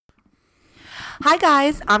Hi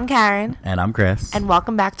guys, I'm Karen. And I'm Chris. And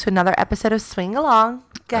welcome back to another episode of Swing Along.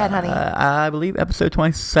 Go ahead, honey. I believe episode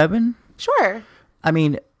 27. Sure. I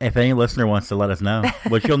mean, if any listener wants to let us know,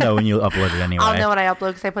 which you'll know when you upload it anyway. I'll know when I upload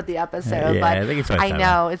because I put the episode. Yeah, but I think it's I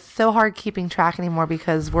know it's so hard keeping track anymore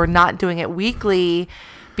because we're not doing it weekly.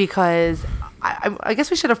 Because I guess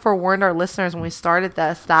we should have forewarned our listeners when we started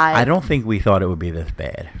this that I don't think we thought it would be this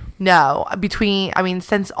bad. No,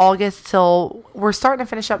 since August till we're starting to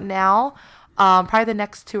finish up now, probably the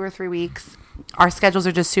next 2 or 3 weeks, our schedules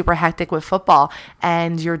are just super hectic with football.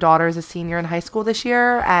 And your daughter is a senior in high school this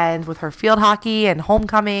year, and with her field hockey and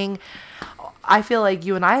homecoming, I feel like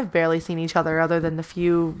you and I have barely seen each other than the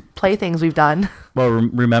few play things we've done. Well,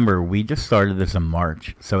 remember, we just started this in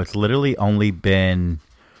March, so it's literally only been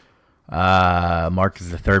March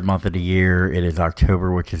is the 3rd month of the year. It is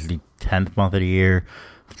October, which is the 10th month of the year.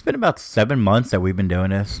 It's been about 7 months that we've been doing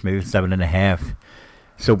this, maybe 7.5.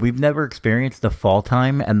 So we've never experienced the fall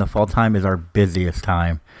time, and the fall time is our busiest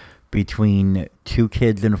time between 2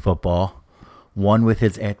 kids in football, one with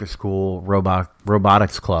his after-school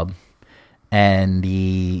robotics club, and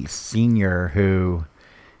the senior who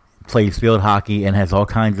plays field hockey and has all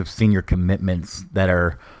kinds of senior commitments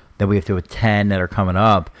that we have to attend that are coming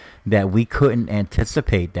up, that we couldn't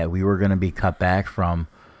anticipate that we were going to be cut back from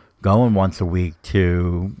going once a week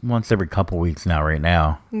to once every couple weeks right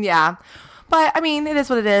now. Yeah. But, I mean, it is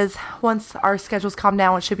what it is. Once our schedules calm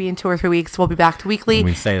down, it should be in 2 or 3 weeks, we'll be back to weekly. And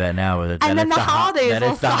we say that now. And then the holidays Then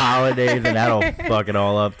it's the holidays, and that'll fuck it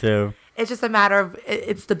all up, too. It's just a matter of,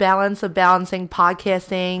 it's the balance of balancing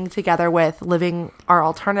podcasting together with living our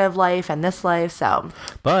alternative life and this life, so.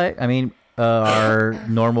 But, I mean, our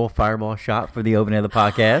normal fireball shot for the opening of the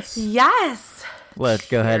podcast. Yes. Let's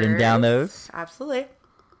go ahead and down those. Absolutely.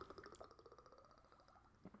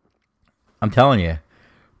 I'm telling you,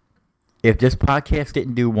 if this podcast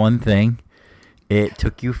didn't do one thing, it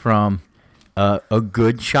took you from a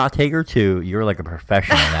good shot taker to you're like a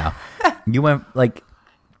professional now. You went like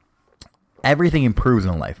everything improves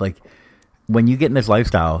in life. Like when you get in this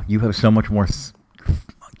lifestyle, you have so much more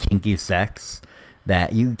kinky sex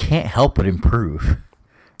that you can't help but improve.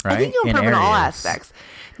 Right? I think you improve in all aspects.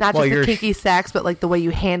 Not just the kinky sex, but like the way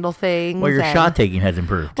you handle things. Well, your shot taking has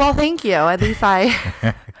improved. Well, thank you. At least I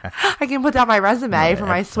can put down my resume for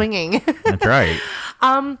my swinging. That's right.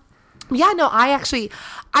 Yeah, no, I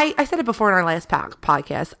said it before in our last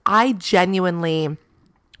podcast. I genuinely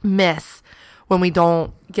miss when we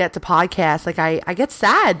don't get to podcast. Like I get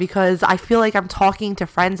sad because I feel like I'm talking to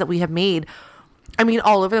friends that we have made. I mean,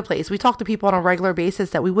 all over the place. We talk to people on a regular basis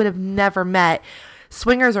that we would have never met,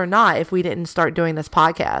 swingers or not, if we didn't start doing this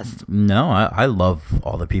podcast. No, I love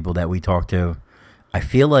all the people that we talk to. I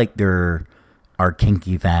feel like they're our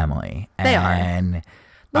kinky family. They are.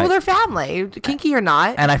 No, they're family, kinky or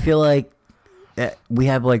not. And I feel like we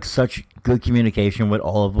have like such good communication with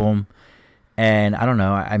all of them. And I don't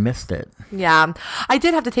know, I missed it. Yeah. I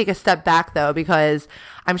did have to take a step back, though, because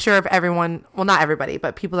I'm sure if everyone, well, not everybody,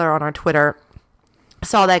 but people that are on our Twitter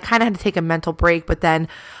saw that I kind of had to take a mental break. But then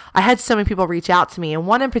I had so many people reach out to me. And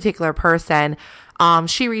one in particular person,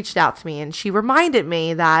 she reached out to me and she reminded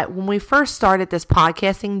me that when we first started this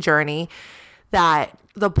podcasting journey, that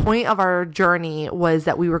the point of our journey was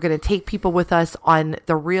that we were going to take people with us on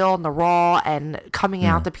the real and the raw and coming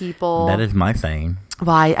out to people. That is my saying.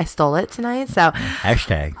 Why I stole it tonight. So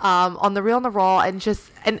hashtag on the real and the raw and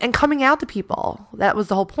just and coming out to people. That was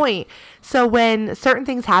the whole point. So when certain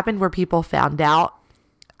things happened where people found out,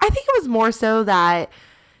 I think it was more so that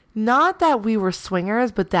not that we were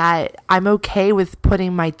swingers, but that I'm okay with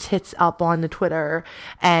putting my tits up on the Twitter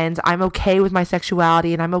and I'm okay with my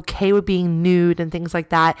sexuality and I'm okay with being nude and things like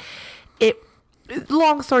that.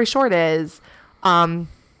 Long story short is, we have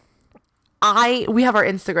our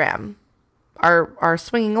Instagram, our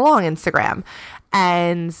Swinging Along Instagram,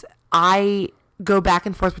 and I go back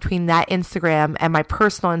and forth between that Instagram and my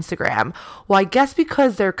personal Instagram. Well, I guess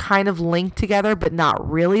because they're kind of linked together, but not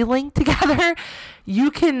really linked together, you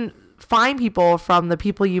can find people from the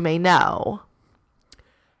people you may know.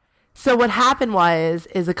 So what happened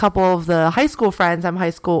is a couple of the high school friends I'm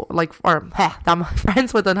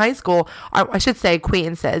friends with in high school, I should say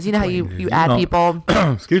acquaintances. You know how you add people.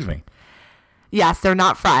 Excuse me. Yes, they're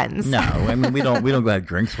not friends. No, I mean we don't go have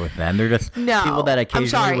drinks with them. They're just people that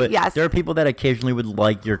occasionally yes. There are people that occasionally would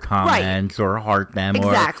like your comments or heart them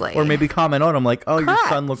or maybe comment on them like, "Oh, Correct. Your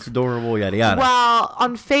son looks adorable," yada yada. Well,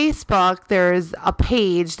 on Facebook there's a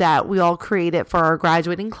page that we all created for our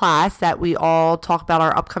graduating class that we all talk about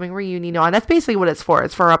our upcoming reunion on. That's basically what it's for.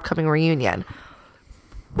 It's for our upcoming reunion.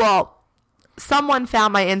 Well, someone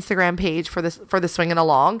found my Instagram page for the Swinging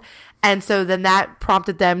Along, And so then that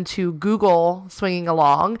prompted them to Google Swinging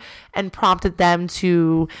Along and prompted them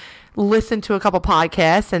to listen to a couple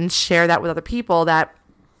podcasts and share that with other people, that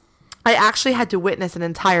I actually had to witness an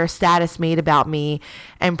entire status made about me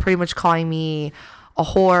and pretty much calling me a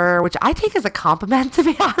whore, which I take as a compliment, to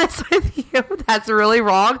be honest with you. That's really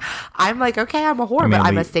wrong. I'm like, okay, I'm a whore, but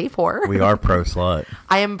I'm a safe whore. We are pro slut.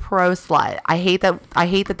 I am pro slut. I hate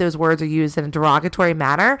that those words are used in a derogatory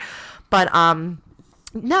manner, but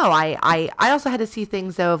no, I also had to see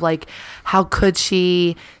things though of like, how could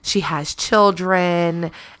she has children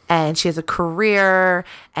and she has a career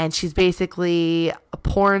and she's basically a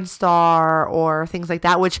porn star or things like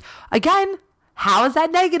that, which again, how is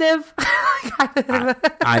that negative?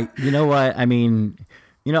 You know what? I mean,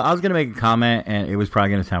 I was going to make a comment and it was probably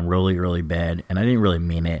going to sound really, really bad. And I didn't really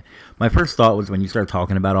mean it. My first thought was when you started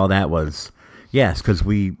talking about all that was, yes, because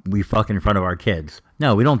we fuck in front of our kids.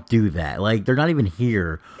 No, we don't do that. Like, they're not even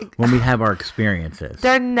here when we have our experiences.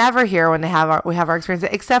 They're never here when we have our experiences,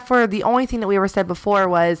 except for the only thing that we ever said before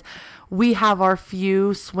was we have our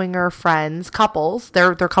few swinger friends, couples.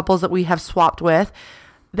 They're couples that we have swapped with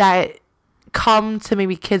that come to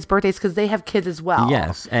maybe kids' birthdays because they have kids as well.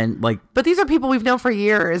 Yes, and but these are people we've known for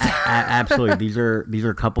years. Absolutely, these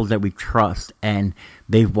are couples that we trust, and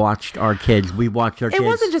they've watched our kids. We watched our kids. It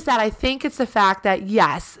wasn't just that. I think it's the fact that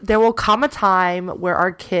yes, there will come a time where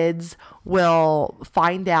our kids will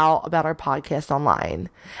find out about our podcast online,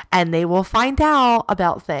 and they will find out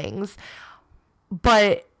about things,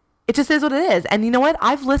 but it just is what it is. And you know what?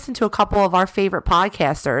 I've listened to a couple of our favorite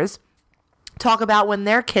podcasters talk about when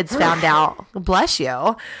their kids found out. Bless you.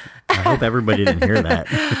 I hope everybody didn't hear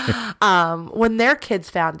that. When their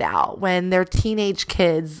kids found out, when their teenage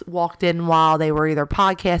kids walked in while they were either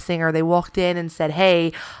podcasting or they walked in and said,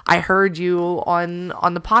 hey, I heard you on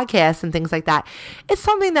the podcast and things like that. It's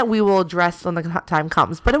something that we will address when the time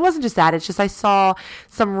comes. But it wasn't just that. It's just I saw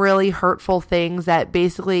some really hurtful things that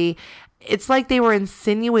basically it's like they were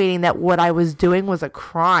insinuating that what I was doing was a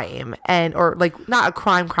crime or like not a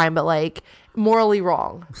crime, but like morally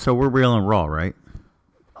wrong. So we're real and raw, right?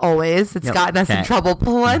 Always. It's gotten us in trouble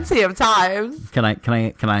plenty of times. Can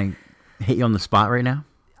I hit you on the spot right now?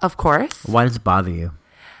 Of course. Why does it bother you?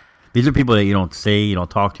 These are people that you don't see, you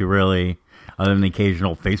don't talk to really, other than the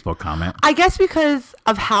occasional Facebook comment. I guess because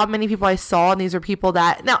of how many people I saw, and these are people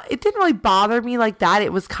that now it didn't really bother me like that.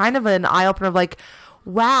 It was kind of an eye opener of like,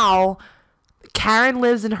 wow, Karen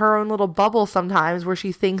lives in her own little bubble sometimes where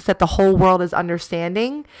she thinks that the whole world is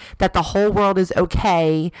understanding, that the whole world is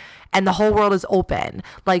okay, and the whole world is open.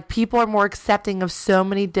 Like, people are more accepting of so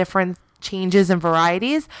many different changes and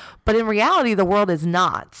varieties, but in reality, the world is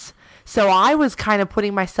not. So I was kind of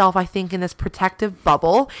putting myself, I think, in this protective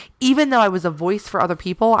bubble, even though I was a voice for other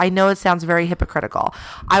people. I know it sounds very hypocritical.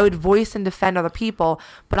 I would voice and defend other people,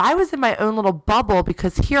 but I was in my own little bubble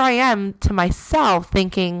because here I am to myself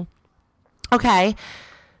thinking, okay,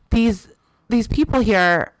 these people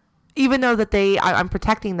here, even though that I'm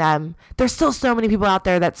protecting them, there's still so many people out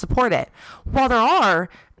there that support it. While there are,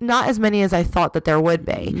 not as many as I thought that there would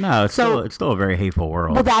be. No, it's still a very hateful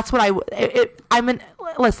world. Well, that's what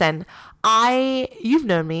listen, you've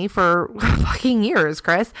known me for fucking years,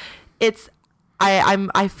 Chris.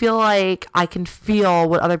 I feel like I can feel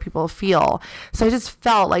what other people feel. So I just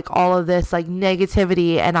felt like all of this like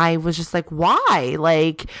negativity, and I was just like, why?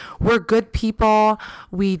 Like, we're good people.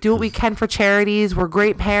 We do what we can for charities. We're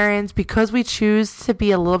great parents. Because we choose to be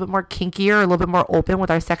a little bit more kinkier, a little bit more open with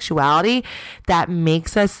our sexuality, that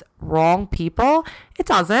makes us wrong people. It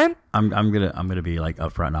doesn't. I'm gonna be like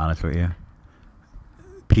upfront and honest with you.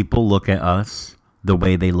 People look at us the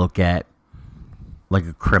way they look at like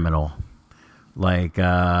a criminal. Like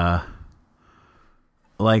a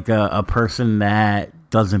person that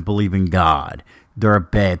doesn't believe in God. They're a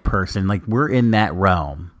bad person. Like, we're in that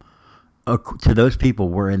realm. To those people,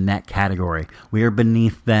 we're in that category. We are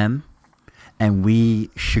beneath them, and we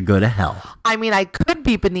should go to hell. I mean, I could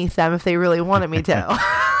be beneath them if they really wanted me to.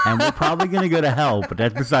 And we're probably going to go to hell, but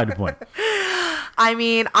that's beside the point. I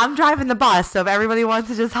mean, I'm driving the bus, so if everybody wants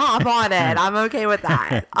to just hop on it, I'm okay with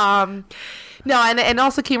that. No, and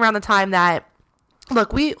also came around the time that,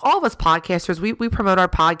 look, all of us podcasters, we promote our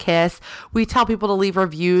podcasts. We tell people to leave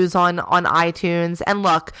reviews on iTunes. And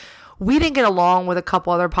look, we didn't get along with a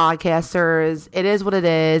couple other podcasters. It is what it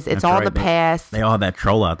is. It's all in the past. They all have that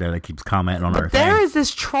troll out there that keeps commenting on our thing. There is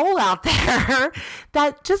this troll out there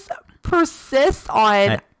that just persists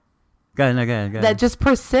on... Go ahead. That just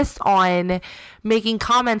persists on making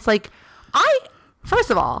comments like, first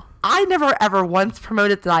of all, I never ever once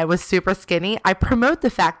promoted that I was super skinny. I promote the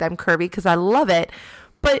fact that I'm curvy because I love it.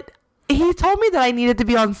 But he told me that I needed to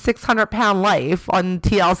be on 600-pound life on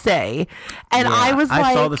TLC. And Yeah, I was like,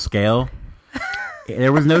 I saw the scale.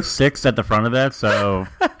 There was no 6 at the front of that, so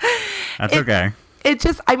that's okay. it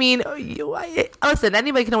just, I mean, listen,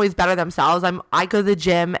 anybody can always better themselves. I go to the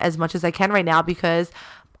gym as much as I can right now because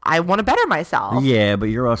I want to better myself. Yeah, but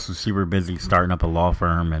you're also super busy starting up a law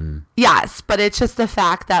firm and... Yes, but it's just the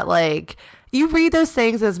fact that, like, you read those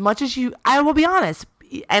things as much as you... I will be honest,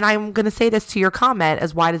 and I'm going to say this to your comment,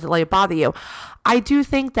 as why does it let it bother you? I do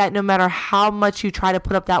think that no matter how much you try to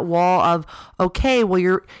put up that wall of, okay,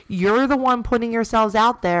 well, you're the one putting yourselves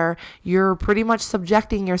out there, you're pretty much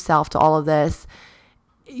subjecting yourself to all of this,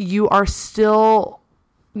 you are still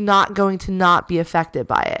not going to not be affected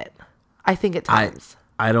by it. I think at times.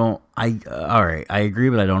 all right, I agree,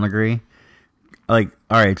 but I don't agree. Like,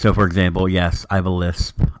 all right, so for example, yes, I have a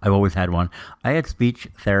lisp. I've always had one. I had speech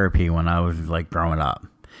therapy when I was, like, growing up.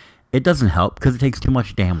 It doesn't help because it takes too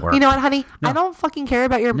much damn work. You know what, honey? No. I don't fucking care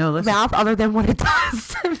about your mouth other than what it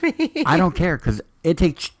does to me. I don't care because it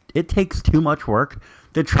takes too much work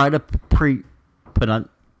to try to pronunciate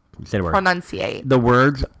the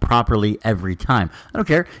words properly every time. I don't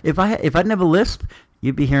care. If I didn't have a lisp,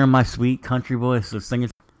 you'd be hearing my sweet country voice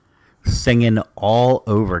singing all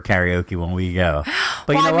over karaoke when we go.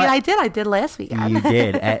 But well, you know what? I did last weekend. You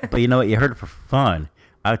did. But you know what? You heard it for fun.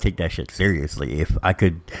 I would take that shit seriously if I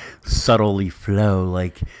could subtly flow.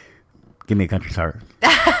 Like, give me a country star.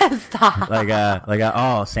 Stop.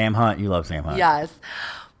 Oh, Sam Hunt. You love Sam Hunt. Yes.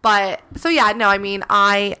 But, so yeah, no, I mean,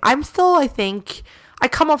 I'm still, I think, I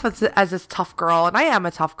come off as this tough girl, and I am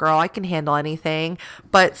a tough girl. I can handle anything.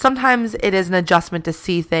 But sometimes it is an adjustment to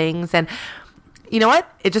see things. And you know what?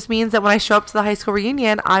 It just means that when I show up to the high school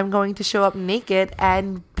reunion, I'm going to show up naked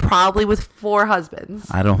and probably with 4 husbands.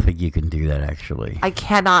 I don't think you can do that, actually. I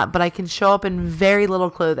cannot, but I can show up in very little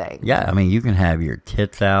clothing. Yeah, I mean, you can have your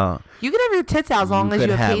tits out. You can have your tits out as long as you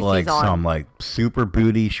have pasties like on. some like super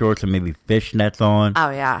booty shorts and maybe fishnets on. Oh,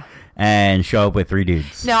 yeah. And show up with 3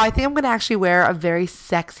 dudes. No, I think I'm going to actually wear a very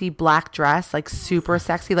sexy black dress, like super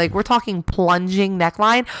sexy. Like, we're talking plunging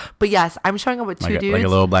neckline. But yes, I'm showing up with 2 dudes. Like a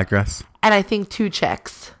little black dress? And I think 2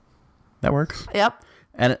 chicks. That works. Yep.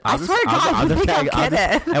 And I swear to God, I'm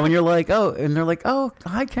kidding. And when you're like, and they're like, oh,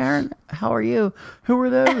 hi, Karen. How are you? Who are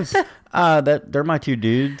those? They're my 2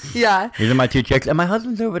 dudes. Yeah. These are my 2 chicks. And my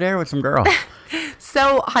husband's over there with some girl.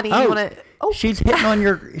 So, honey, you want to... Oh. She's hitting on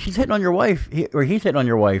your wife. Or he's hitting on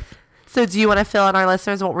your wife. So do you want to fill in our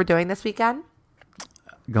listeners what we're doing this weekend?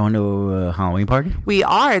 Going to a Halloween party? We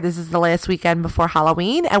are. This is the last weekend before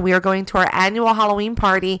Halloween, and we are going to our annual Halloween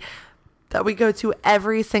party that we go to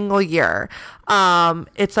every single year.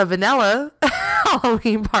 It's a vanilla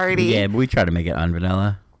Halloween party. Yeah, but we try to make it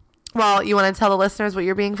unvanilla. Well, you want to tell the listeners what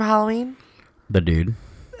you're being for Halloween? The dude.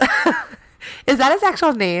 Is that his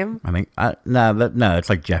actual name? I mean, no, it's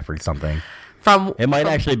like Jeffrey something. It might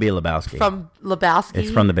actually be Lebowski. From Lebowski?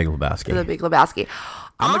 It's from The Big Lebowski. The Big Lebowski.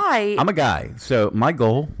 I'm a guy, so my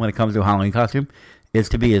goal when it comes to a Halloween costume is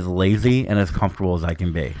to be as lazy and as comfortable as I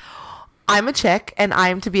can be. I'm a chick, and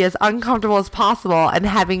I'm to be as uncomfortable as possible, and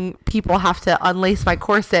having people have to unlace my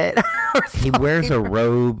corset. He wears a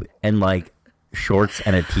robe and like shorts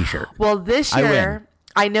and a t-shirt. Well, this year,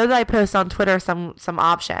 I know that I post on Twitter some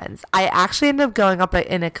options. I actually ended up going up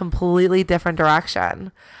in a completely different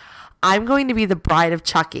direction. I'm going to be the bride of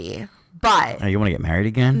Chucky, but... Oh, you want to get married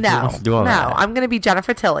again? No, I'm going to be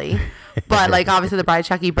Jennifer Tilly, but like obviously the bride of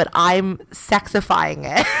Chucky, but I'm sexifying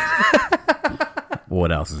it.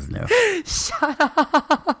 What else is new? Shut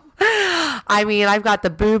up. I mean, I've got the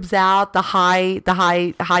boobs out, the high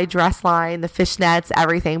dress line, the fishnets,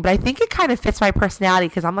 everything, but I think it kind of fits my personality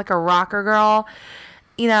because I'm like a rocker girl.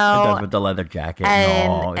 You know, it does with the leather jacket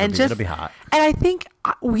and it'll be hot. And I think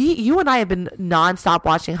you and I have been nonstop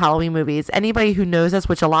watching Halloween movies. Anybody who knows us,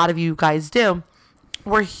 which a lot of you guys do,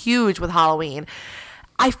 we're huge with Halloween.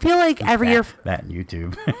 I feel like every year that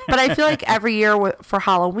YouTube, but I feel like every year for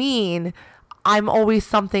Halloween, I'm always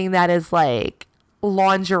something that is like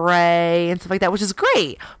lingerie and stuff like that, which is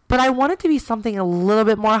great. But I want it to be something a little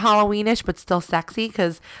bit more Halloweenish, but still sexy.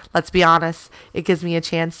 Because let's be honest, it gives me a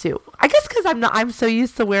chance to. I guess because I'm so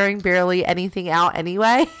used to wearing barely anything out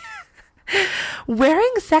anyway.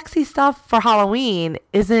 Wearing sexy stuff for Halloween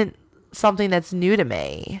isn't something that's new to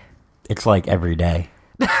me. It's like every day.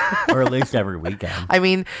 Or at least every weekend. I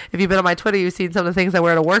mean, if you've been on my Twitter, you've seen some of the things I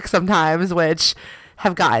wear to work sometimes, which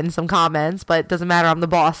have gotten some comments, but it doesn't matter. I'm the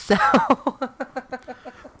boss, so.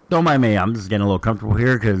 Don't mind me. I'm just getting a little comfortable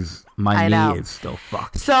here because my knee is still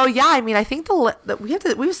fucked. So yeah, I mean, I think we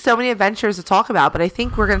have so many adventures to talk about, but I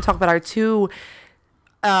think we're going to talk about our 2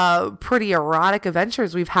 pretty erotic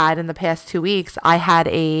adventures we've had in the past 2 weeks. I had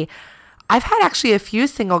a I've had actually a few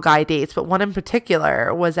single guy dates, but one in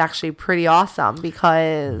particular was actually pretty awesome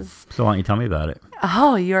because. So why don't you tell me about it?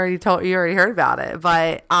 Oh, you already heard about it.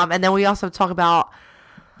 But and then we also talk about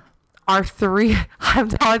our I'm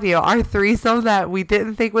telling you, our threesome that we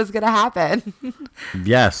didn't think was going to happen.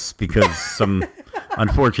 Yes, because some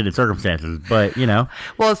unfortunate circumstances, but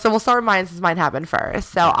Well, so we'll start with mine since mine happened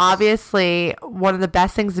first. So obviously, one of the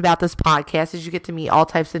best things about this podcast is you get to meet all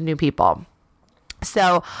types of new people.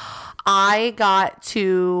 So I got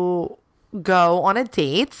to go on a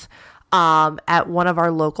date at one of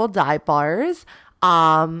our local dive bars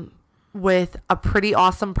with a pretty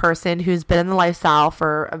awesome person who's been in the lifestyle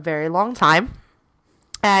for a very long time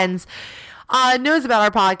and knows about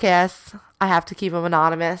our podcast. I have to keep him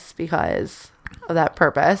anonymous because of that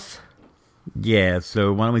purpose. Yeah,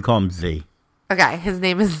 so why don't we call him Z? Okay, his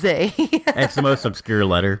name is Z. It's the most obscure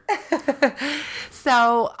letter.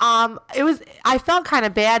 So, I felt kind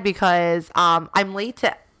of bad because,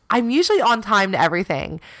 I'm usually on time to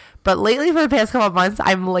everything, but lately for the past couple of months,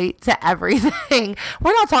 I'm late to everything.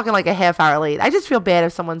 We're not talking like a half hour late. I just feel bad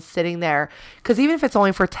if someone's sitting there, because even if it's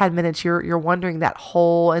only for 10 minutes, you're wondering that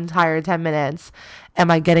whole entire 10 minutes,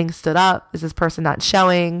 am I getting stood up? Is this person not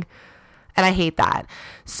showing? And I hate that.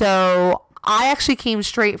 So I actually came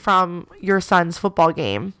straight from your son's football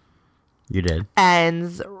game. You did.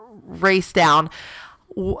 And raced down.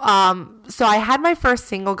 So I had my first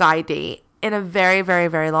single guy date in a very, very,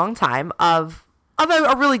 very long time of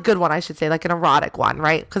a really good one, I should say, like an erotic one,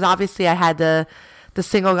 right? Because obviously I had the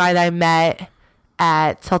single guy that I met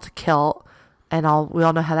at Tilted Kilt, and we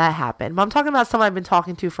all know how that happened. But I'm talking about someone I've been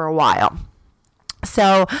talking to for a while.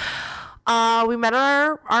 So we met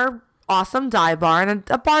at our awesome dive bar, and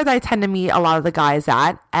a bar that I tend to meet a lot of the guys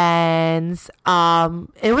at, and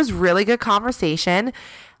it was really good conversation.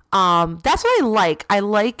 That's what I like. I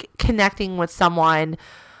like connecting with someone,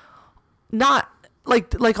 not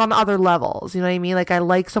like on other levels, you know what I mean? Like I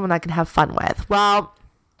like someone I can have fun with. Well,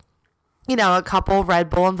 a couple Red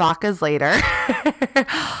Bull and vodkas later,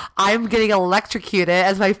 I'm getting electrocuted,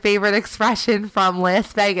 as my favorite expression from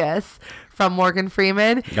Las Vegas, from Morgan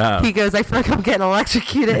Freeman. Oh. He goes, I feel like I'm getting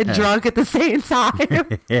electrocuted and drunk at the same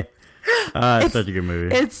time. It's such a good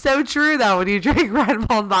movie. It's so true, though, when you drink Red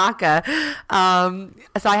Bull and vodka.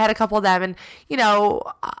 So I had a couple of them, and,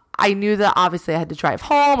 I knew that obviously I had to drive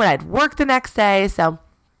home and I'd work the next day. So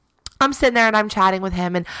I'm sitting there and I'm chatting with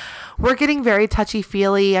him, and we're getting very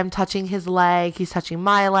touchy-feely. I'm touching his leg. He's touching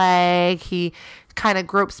my leg. He kind of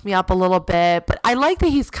gropes me up a little bit. But I like that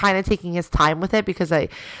he's kind of taking his time with it, because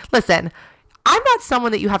listen, I'm not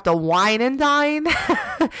someone that you have to wine and dine.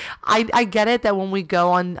 I get it that when we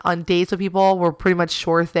go on dates with people, we're pretty much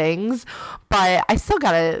sure things. But I still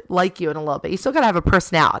got to like you in a little bit. You still got to have a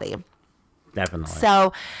personality. Definitely.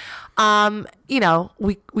 So,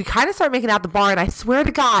 we kind of start making out the bar, and I swear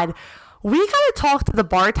to God, we got to talk to the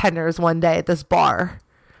bartenders one day at this bar,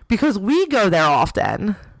 because we go there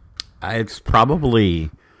often. It's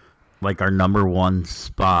probably like our number one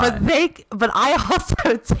spot. But I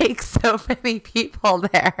also take so many people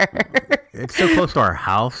there. It's so close to our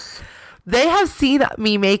house. They have seen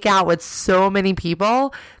me make out with so many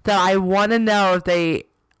people that I want to know if they.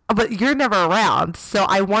 But you're never around, so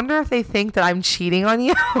I wonder if they think that I'm cheating on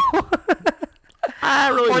you.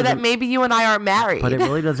 Or that maybe you and I aren't married. But it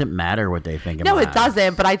really doesn't matter what they think. No, it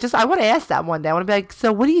doesn't. But I want to ask them one day. I want to be like,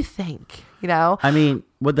 so what do you think? I mean,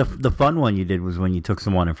 what the fun one you did was when you took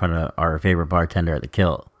someone in front of our favorite bartender at the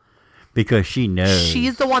Kilt, because she knows.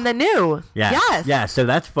 She's the one that knew. Yeah. Yes. Yeah. So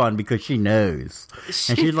that's fun because she knows,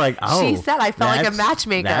 and she's like, "Oh." She said, "I felt like a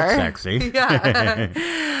matchmaker." That's sexy. Yeah.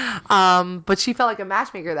 But she felt like a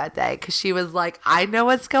matchmaker that day, because she was like, "I know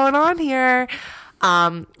what's going on here."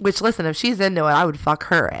 Which, listen, if she's into it, I would fuck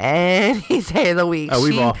her any day of the week. Oh,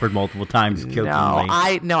 we've offered multiple times.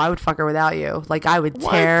 I would fuck her without you. Like, I would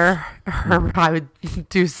tear her. I would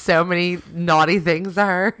do so many naughty things to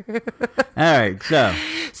her. All right,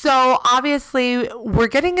 so obviously we're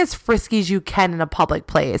getting as frisky as you can in a public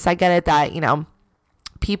place. I get it that,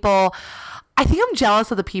 people, I think I'm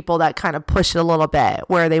jealous of the people that kind of push it a little bit,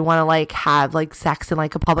 where they want to like have like sex in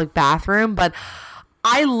like a public bathroom, but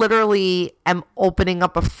I literally am opening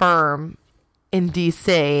up a firm in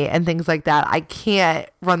DC and things like that. I can't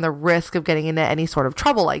run the risk of getting into any sort of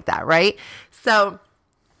trouble like that, right? So,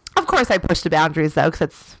 of course, I push the boundaries, though, because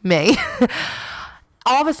that's me.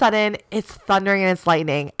 All of a sudden, it's thundering and it's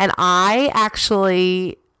lightning, and I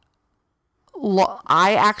actually lost,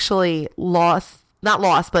 not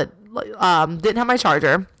lost, but didn't have my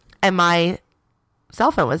charger, and my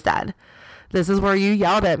cell phone was dead. This is where you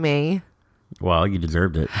yelled at me. Well, you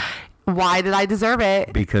deserved it. Why did I deserve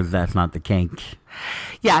it? Because that's not the kink.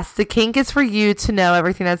 Yes, the kink is for you to know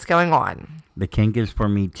everything that's going on. The kink is for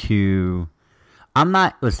me to...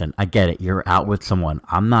 Listen, I get it. You're out with someone.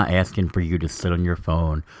 I'm not asking for you to sit on your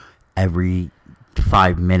phone every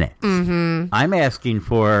 5 minutes. Mm-hmm. I'm asking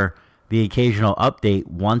for the occasional update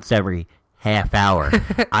once every half hour.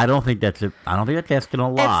 I don't think that's asking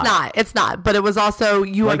a lot. It's not. But it was also,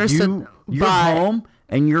 you like understood. You're home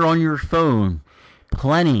and you're on your phone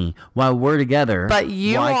plenty while we're together. But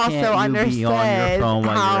you also understood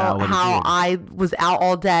how I was out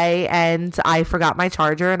all day and I forgot my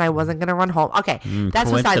charger and I wasn't going to run home. Okay, that's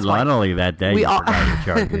besides the point. Coincidentally, that day you forgot your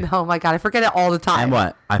charger. Oh my God, I forget it all the time. And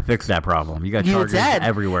what? I fixed that problem. You got chargers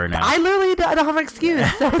everywhere now. I literally don't have an excuse,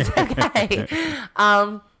 so it's okay.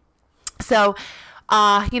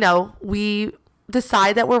 We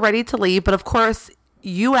decide that we're ready to leave, but of course,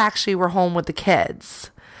 you actually were home with the kids.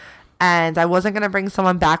 And I wasn't going to bring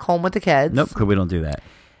someone back home with the kids. Nope, because we don't do that.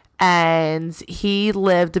 And he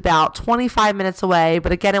lived about 25 minutes away.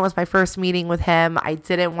 But again, it was my first meeting with him. I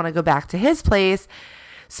didn't want to go back to his place.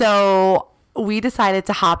 So we decided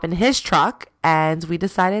to hop in his truck and we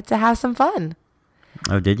decided to have some fun.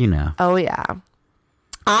 Oh, did you now? Oh, yeah.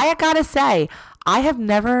 I got to say, I have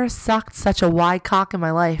never sucked such a wide cock in my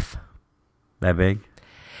life. That big?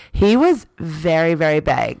 He was very, very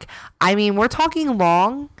big. I mean, we're talking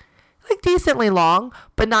long. Like decently long,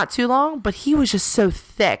 but not too long. But he was just so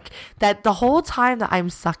thick that the whole time that I'm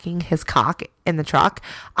sucking his cock in the truck,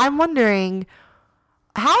 I'm wondering,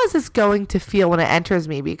 how is this going to feel when it enters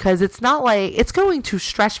me? Because it's not like it's going to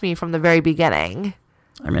stretch me from the very beginning.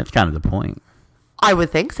 I mean, that's kind of the point. I would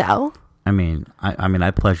think so. I mean,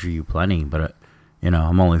 I pleasure you plenty, but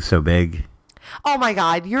I'm only so big. Oh my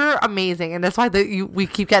God, you're amazing, and that's why we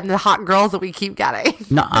keep getting the hot girls that we keep getting.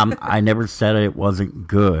 No, I never said it wasn't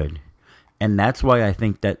good. And that's why I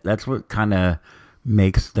think that's what kind of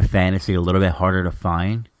makes the fantasy a little bit harder to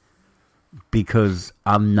find. Because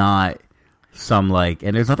I'm not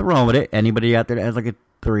and there's nothing wrong with it. Anybody out there that has like a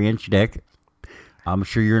 3-inch dick, I'm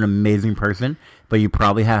sure you're an amazing person, but you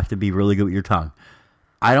probably have to be really good with your tongue.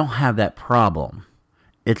 I don't have that problem.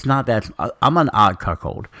 It's not that... I'm an odd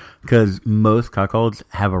cuckold. Because most cuckolds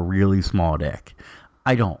have a really small dick.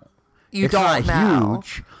 I don't. It's not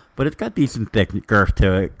huge... But it's got decent thick girth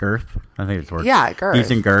to it. Girth? I think it's worth. Yeah, girth.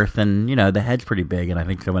 Decent girth. And, the head's pretty big. And I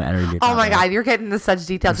think someone entered it. Oh, my God. You're getting into such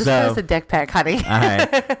detail. Just put us a dick pic, honey. All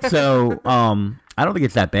right. So, I don't think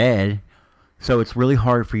it's that bad. So, it's really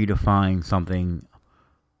hard for you to find something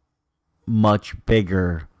much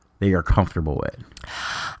bigger that you're comfortable with.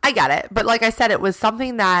 I got it. But like I said, it was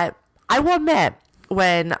something that I will admit,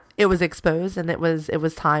 when it was exposed and it was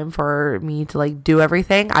time for me to, do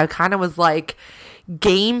everything, I kind of was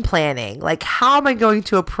game planning, how am I going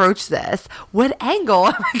to approach this? What angle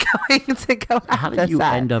am I going to go at? How did you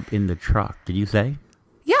end up in the truck? Did you say?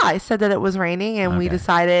 Yeah, I said that it was raining and we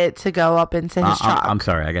decided to go up into his truck. I'm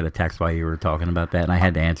sorry, I got a text while you were talking about that and I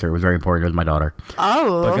had to answer. It was very important. It was my daughter.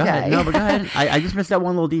 Oh, but okay. Go ahead. No, but go ahead. I just missed that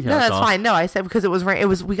one little detail. No, that's fine. No, I said because it was rain.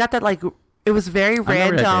 We got that it was very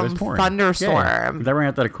random thunderstorm. Yeah, I ran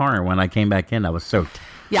out to the corner when I came back in. I was soaked.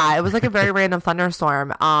 Yeah, it was a very random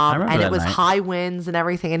thunderstorm. And it was high winds and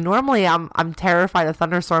everything. And normally I'm terrified of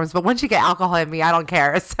thunderstorms, but once you get alcohol in me, I don't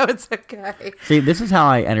care. So it's okay. See, this is how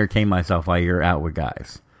I entertain myself while you're out with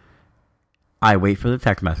guys. I wait for the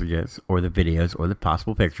text messages or the videos or the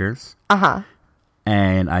possible pictures. Uh-huh.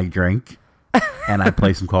 And I drink and I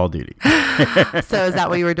play some Call of Duty. So is that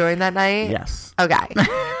what you were doing that night? Yes. Okay.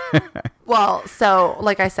 Well, so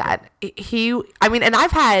like I said, and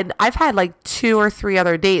I've had 2 or 3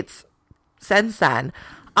 other dates since then.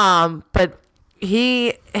 But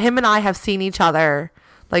him and I have seen each other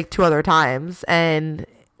 2 other times and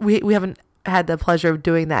we haven't had the pleasure of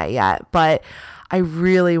doing that yet, but I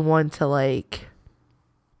really want to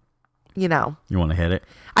You want to hit it?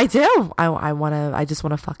 I do. I just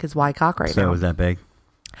want to fuck his wide cock right now. So was that big?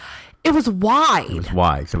 It was wide. It was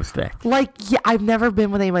wide, so it was thick. I've never been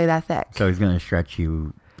with anybody that thick. So he's going to stretch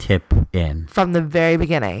you tip in. From the very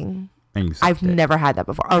beginning. And I've never had that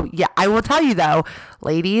before. Oh, yeah. I will tell you, though,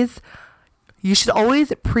 ladies, you should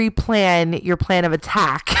always pre-plan your plan of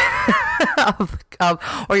attack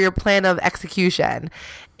or your plan of execution.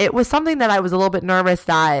 It was something that I was a little bit nervous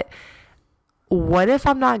that, what if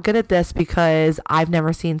I'm not good at this because I've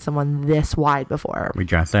never seen someone this wide before? We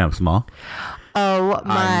trying to say I'm small? Oh my God.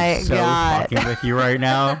 I'm so fucking with you right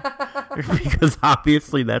now because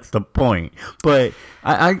obviously that's the point. But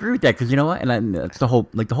I agree with that because you know what? And that's the whole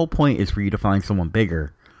point is for you to find someone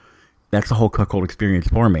bigger. That's the whole cuckold experience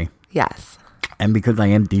for me. Yes. And because I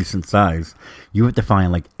am decent size, you have to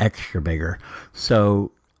find extra bigger.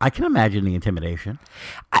 So I can imagine the intimidation.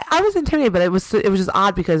 I was intimidated, but it was just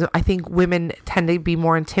odd because I think women tend to be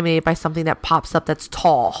more intimidated by something that pops up that's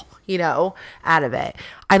tall, out of it.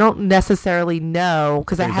 I don't necessarily know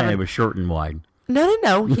because I haven't. It was short and wide.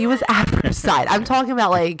 No. He was average side. I'm talking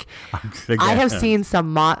about I have seen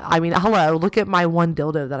some. Hello, look at my one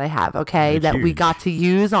dildo that I have. Okay, it's that huge. we got to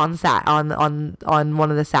use on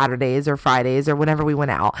one of the Saturdays or Fridays or whenever we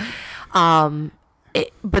went out.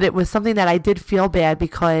 But it was something that I did feel bad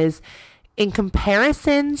because, in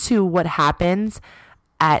comparison to what happens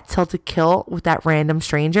at Tilted Kilt with that random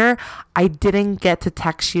stranger, I didn't get to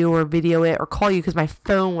text you or video it or call you because my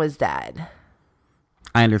phone was dead.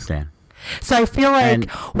 I understand. So I feel like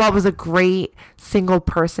while it was a great single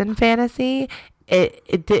person fantasy,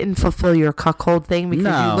 it didn't fulfill your cuckold thing because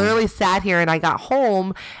you literally sat here and I got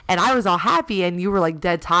home and I was all happy and you were like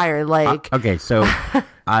dead tired. Okay, so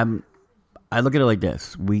I look at it like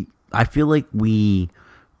this. I feel like we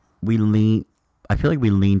lean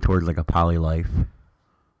towards like a poly life.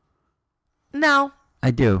 No.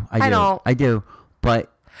 I do. I do.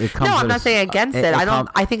 But it comes. No, I'm not saying against it.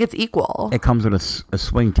 I think it's equal. It comes with a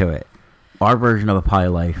swing to it. Our version of a poly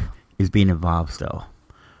life is being involved still.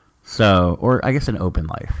 So, or I guess an open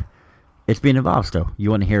life. It's being involved still. You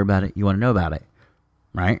want to hear about it. You want to know about it,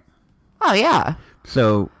 right? Oh yeah.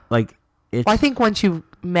 So I think once you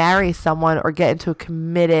marry someone or get into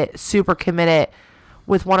super committed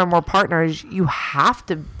with one or more partners, you have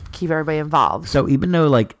to keep everybody involved. So even though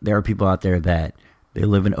there are people out there that they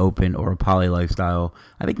live an open or a poly lifestyle,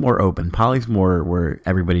 I think more open. Poly's more where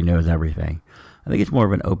everybody knows everything. I think it's more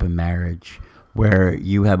of an open marriage where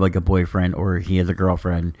you have a boyfriend or he has a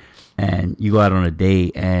girlfriend and you go out on a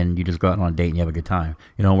date and you just go out on a date and you have a good time.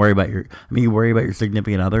 You don't worry about you worry about your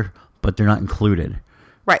significant other, but they're not included.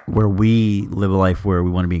 Right. Where we live a life where we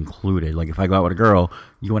want to be included. Like if I go out with a girl,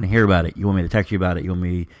 you want to hear about it. You want me to text you about it. You want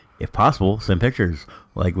me, if possible, send pictures.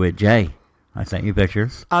 Like with Jay, I sent you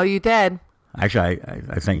pictures. Oh, you did? Actually,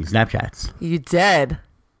 I sent you Snapchats. You did.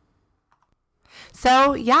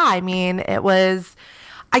 So, yeah, I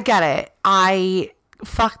get it. I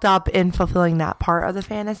fucked up in fulfilling that part of the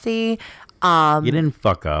fantasy. You didn't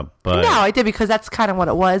fuck up, but... No, I did because that's kind of what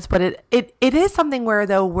it was. But it is something where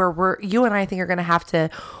you and I think are going to have to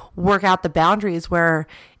work out the boundaries where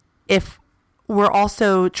if we're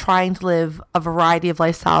also trying to live a variety of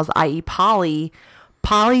lifestyles, i.e. poly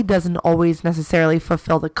doesn't always necessarily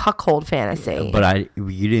fulfill the cuckold fantasy. But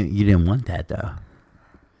you didn't want that, though.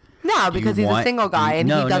 No, because he's a single guy and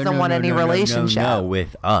he doesn't want any relationship. No,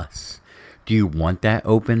 with us. Do you want that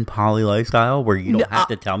open poly lifestyle where you don't have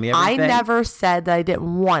to tell me everything? I never said that I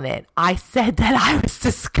didn't want it. I said that I was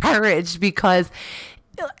discouraged because,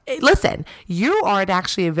 listen, you aren't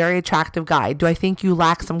actually a very attractive guy. Do I think you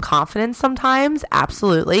lack some confidence sometimes?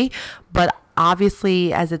 Absolutely. But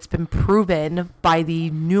obviously, as it's been proven by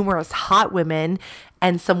the numerous hot women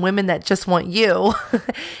and some women that just want you,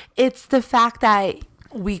 it's the fact that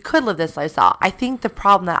we could live this lifestyle. I think the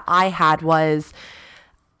problem that I had was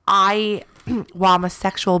while I'm a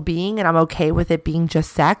sexual being and I'm okay with it being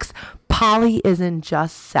just sex, poly isn't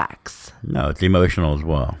just sex. No, it's emotional as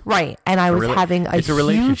well. Right. And I was having a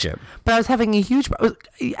relationship. But I was having a huge...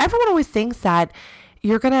 Everyone always thinks that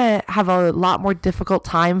you're going to have a lot more difficult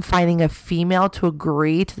time finding a female to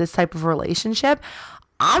agree to this type of relationship.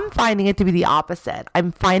 I'm finding it to be the opposite.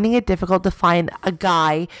 I'm finding it difficult to find a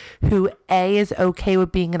guy who A, is okay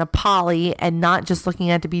with being in a poly and not just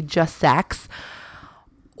looking at it to be just sex,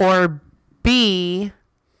 or B,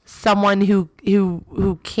 someone who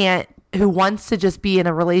wants to just be in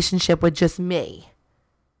a relationship with just me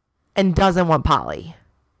and doesn't want poly.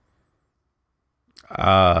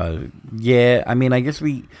 Yeah, I guess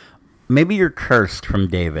maybe you're cursed from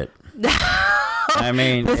David.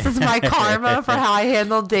 This is my karma for how I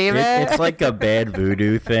handled David. It's like a bad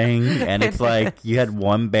voodoo thing, and it's like you had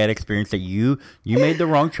one bad experience that you made the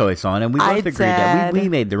wrong choice on, and we both agreed that we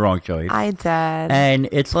made the wrong choice. I did. And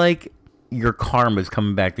it's like your karma's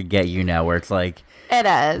coming back to get you now, where it's like... It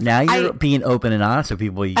is. Now you're being open and honest with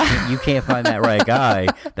people. You can't find that right guy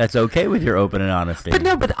that's okay with your open and honesty. But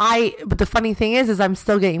the funny thing is I'm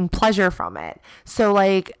still getting pleasure from it. So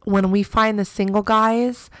like when we find the single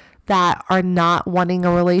guys that are not wanting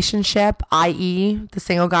a relationship, i.e. the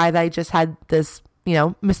single guy that I just had this,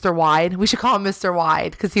 Mr. Wide. We should call him Mr.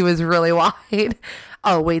 Wide because he was really wide.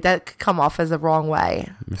 Oh, wait, that could come off as the wrong way.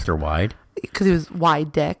 Mr. Wide? Because he was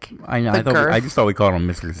wide dick. I know. I just thought we called him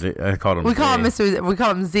Mr. Z. We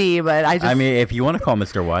call him Z, but if you want to call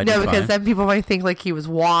Mr. Wide, no, because then people might think like he was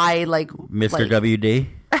wide, like Mr. WD.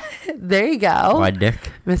 There you go. Wide dick.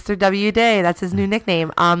 Mr. WD. That's his new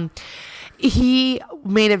nickname. He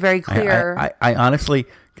made it very clear. I honestly,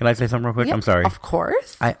 Can I say something real quick? Yeah, I'm sorry. Of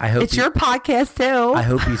course. I hope it's your podcast too. I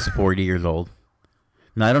hope he's 40 years old.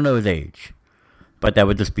 Now, I don't know his age, but that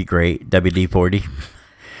would just be great. WD-40.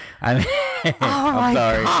 I mean, oh I'm my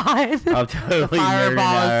sorry. God. I'm totally the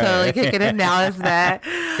fireball is totally kicking in now, isn't it?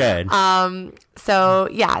 Good. So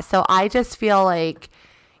yeah, so I just feel like,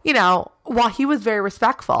 while he was very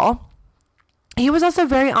respectful, he was also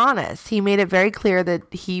very honest. He made it very clear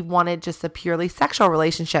that he wanted just a purely sexual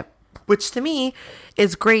relationship, which to me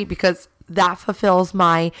is great because that fulfills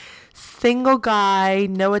my single guy,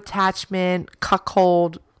 no attachment,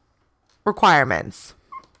 cuckold requirements.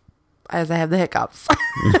 As I have the hiccups.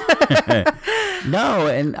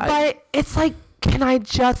 No, but it's like, can I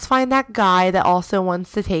just find that guy that also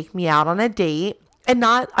wants to take me out on a date? And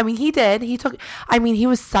he did. He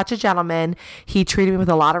was such a gentleman. He treated me with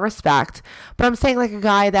a lot of respect. But I'm saying like a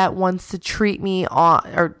guy that wants to take me out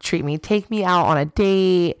on a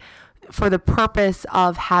date for the purpose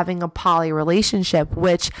of having a poly relationship,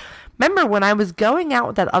 which, remember when I was going out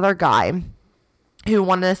with that other guy who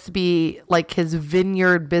wanted us to be like his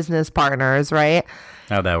vineyard business partners, right?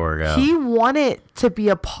 How'd that work out? He wanted to be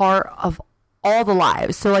a part of all the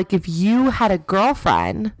lives. So like if you had a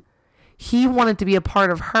girlfriend, he wanted to be a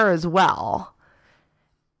part of her as well.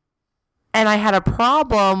 And I had a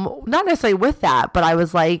problem, not necessarily with that, but I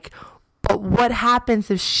was like, but what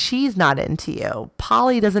happens if she's not into you?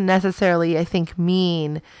 Poly doesn't necessarily, I think,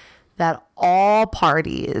 mean that all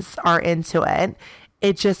parties are into it.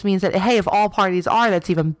 It just means that, hey, if all parties are, that's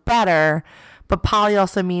even better. But poly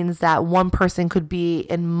also means that one person could be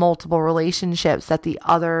in multiple relationships that the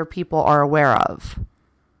other people are aware of.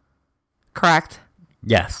 Correct?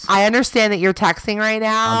 Yes. I understand that you're texting right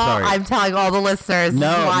now. I'm sorry. I'm telling all the listeners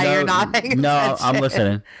why you're not paying attention. No, I'm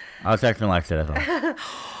listening. I was texting Alexa, that's all.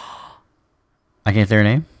 I can't say her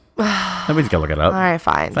name? Nobody's going to look it up. All right,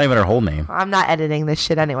 fine. It's not even her whole name. I'm not editing this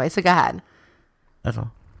shit anyway, so go ahead. That's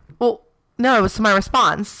all. Well, no, it was to my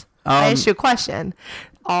response. I asked you a question.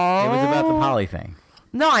 Oh. It was about the poly thing.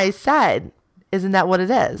 No, I said, isn't that what it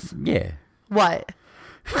is? Yeah. What?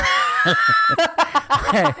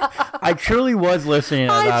 I truly was listening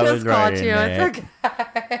as I was writing it. It's okay.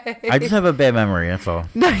 I just have a bad memory, that's all.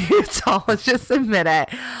 No, you don't. Just admit it.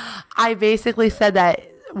 I basically said that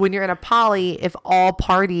when you're in a poly, if all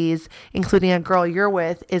parties, including a girl you're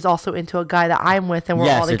with, is also into a guy that I'm with and we're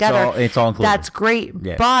all together, it's all included. That's great.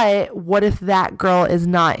 Yeah. But what if that girl is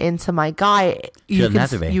not into my guy? You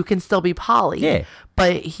can still be poly. Yeah.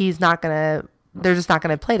 But they're just not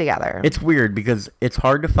gonna play together. It's weird because it's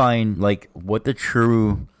hard to find like what the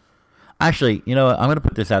true. Actually, you know what? I'm gonna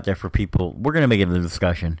put this out there for people. We're gonna make it a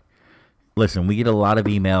discussion. Listen, we get a lot of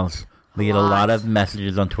emails. We get a lot of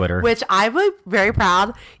messages on Twitter, which I was very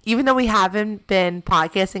proud. Even though we haven't been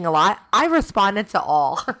podcasting a lot, I responded to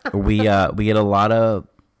all. we get a lot of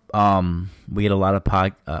podcasts.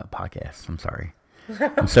 I'm sorry,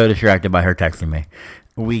 I'm so distracted by her texting me.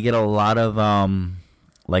 We get a lot of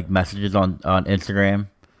like messages on Instagram.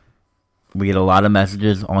 We get a lot of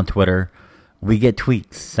messages on Twitter. We get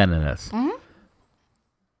tweets sending us. Mm-hmm.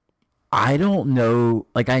 I don't know,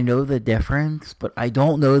 like I know the difference, but I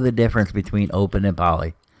don't know the difference between open and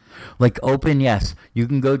poly. Like open, yes, you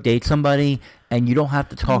can go date somebody and you don't have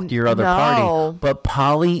to talk to your other party. But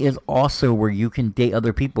poly is also where you can date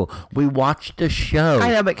other people. We watched a show.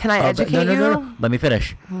 I know, but can I educate you? No. Let me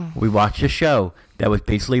finish. We watched a show that was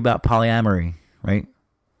basically about polyamory, right?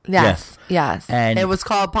 Yes. And it was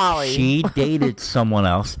called poly. She dated someone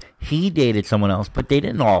else. He dated someone else, but they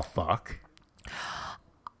didn't all fuck.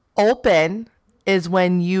 Open is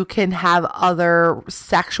when you can have other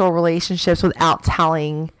sexual relationships without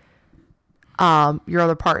telling your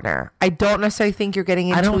other partner. I don't necessarily think you're getting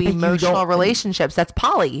into emotional relationships. That's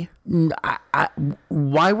poly.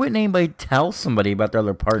 Why wouldn't anybody tell somebody about their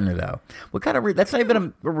other partner though? What kind of that's not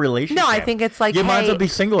even a relationship. No, I think it's like you might as well be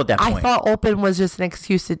single at that point. I thought open was just an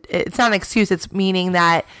excuse. It's not an excuse. It's meaning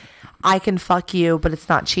that I can fuck you, but it's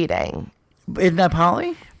not cheating. Isn't that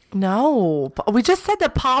poly? No, we just said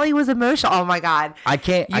that poly was emotional. Oh my god, I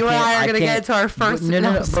can't. You and I are gonna get into our first. No.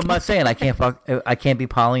 But I'm not saying I can't fuck. I can't be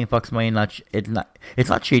poly and fuck somebody. And it's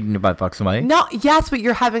not cheating if I fuck somebody. No, yes, but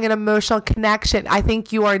you're having an emotional connection. I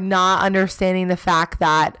think you are not understanding the fact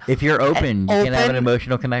that if you're open, you can have an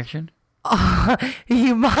emotional connection.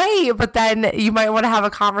 You might, but then you might want to have a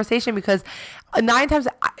conversation because 9 times.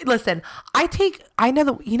 Listen, I know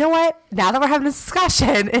that. You know what? Now that we're having this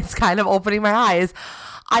discussion, it's kind of opening my eyes.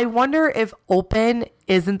 I wonder if open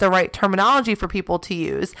isn't the right terminology for people to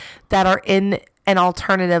use that are in an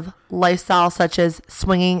alternative lifestyle such as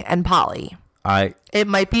swinging and poly. It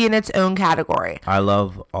might be in its own category. I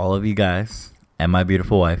love all of you guys and my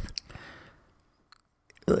beautiful wife.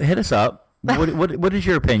 hit us up. What is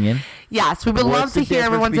your opinion? Yes, we would love to hear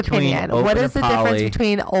everyone's opinion. What is the difference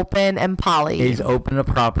between open and poly? Is open a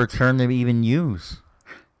proper term to even use?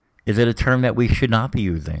 Is it a term that we should not be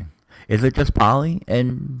using? Is it just poly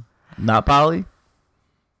and not poly?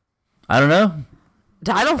 I don't know.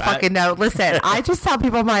 I don't fucking know. Listen, I just tell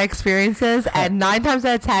people my experiences, and 9 times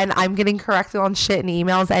out of 10, I'm getting corrected on shit in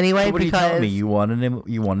emails anyway. So what because are you telling me?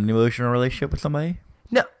 You want an emotional relationship with somebody?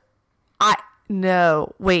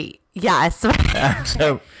 No. Wait. Yes. So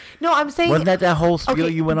no, I'm saying wasn't that whole spiel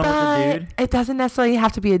you went on with the dude? It doesn't necessarily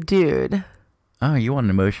have to be a dude. Oh, you want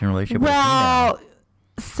an emotional relationship? Well,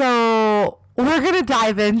 so we're gonna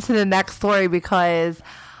dive into the next story because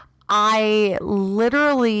I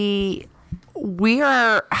literally we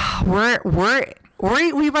might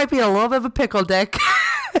be a little bit of a pickle dick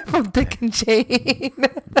from Dick and Jane.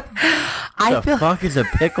 The fuck is a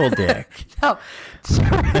pickle dick? No.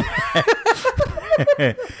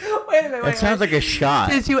 Wait a minute. That sounds like a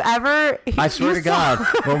shot. Did you ever? I swear to God,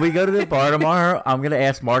 when we go to the bar tomorrow, I'm gonna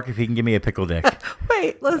ask Mark if he can give me a pickle dick.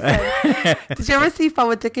 Wait, listen. Did you ever see Fun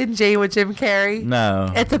with Dick and Jane with Jim Carrey?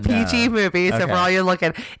 No. It's a PG movie, so for all you're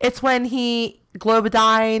looking, it's when he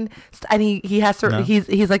Globodyne and he has to. No.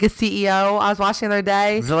 He's like a CEO. I was watching the other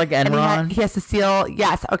day. Is it like Enron? He has to steal.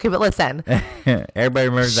 Yes. Okay, but listen. Everybody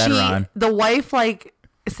remembers Enron. The wife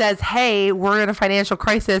says, "Hey, we're in a financial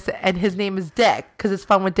crisis," and his name is Dick because it's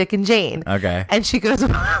Fun with Dick and Jane. Okay. And she goes,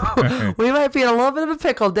 "We might be in a little bit of a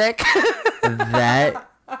pickle, Dick."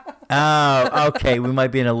 Oh, okay. We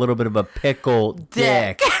might be in a little bit of a pickle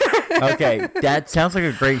dick. Okay, that sounds like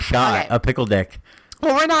a great shot. Okay. A pickle dick.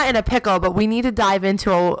 Well, we're not in a pickle, but we need to dive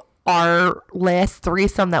into our last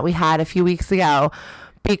threesome that we had a few weeks ago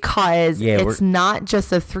because it's not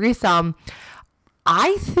just a threesome.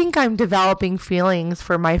 I think I'm developing feelings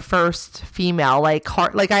for my first female. Like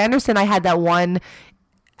I understand I had that one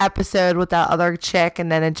episode with that other chick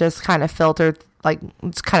and then it just kind of filtered,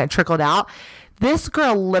 it's kind of trickled out. This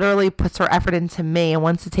girl literally puts her effort into me and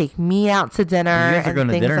wants to take me out to dinner. You guys are going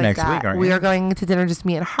to dinner next week, aren't you? We are going to dinner, just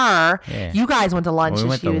me and her. Yeah. You guys went to lunch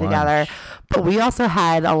together. But we also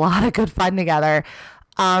had a lot of good fun together.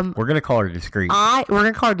 We're going to call her Discreet. We're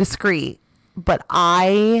going to call her Discreet. But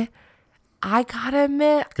I gotta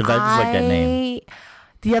admit, because I just like that name.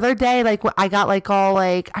 The other day, I got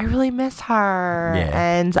I really miss her. Yeah.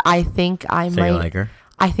 And I think I might. You like her?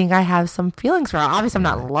 I think I have some feelings for her. Obviously, I'm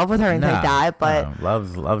not in love with her and like that, but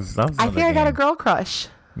love's I think I got a girl crush.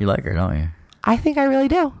 You like her, don't you? I think I really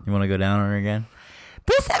do. You want to go down on her again?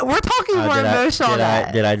 We're talking more emotional.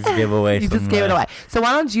 Did I just give away? You just gave it away. So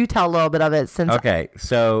why don't you tell a little bit of it? Since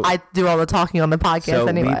so I do all the talking on the podcast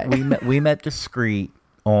anyway. We met Discreet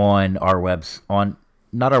on our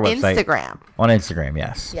not our website, Instagram. On Instagram,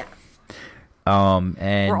 yes. Yes.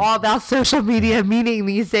 And we're all about social media meeting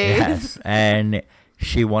these days. Yes, and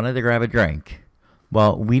she wanted to grab a drink.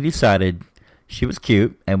 Well, we decided she was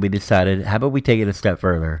cute, and we decided, how about we take it a step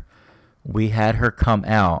further? We had her come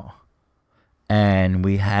out, and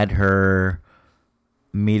we had her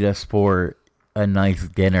meet us for a nice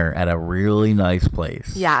dinner at a really nice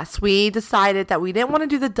place. Yes, we decided that we didn't want to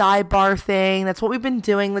do the dive bar thing. That's what we've been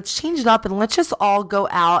doing. Let's change it up, and let's just all go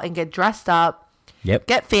out and get dressed up. Yep.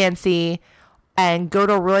 Get fancy, and go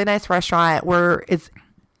to a really nice restaurant where it's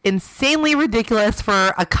insanely ridiculous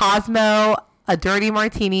for a Cosmo, a dirty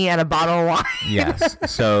martini, and a bottle of wine. Yes.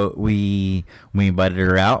 So we invited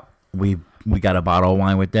her out. We got a bottle of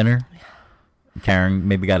wine with dinner. Karen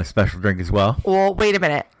maybe got a special drink as well. Well, wait a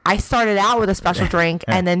minute. I started out with a special drink,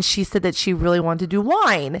 and then she said that she really wanted to do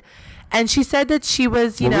wine. And she said that she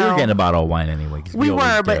was, we were getting a bottle of wine anyway. We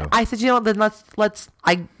were, but I said, then let's.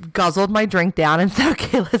 I guzzled my drink down and said,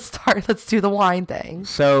 okay, let's do the wine thing.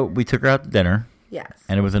 So we took her out to dinner. Yes.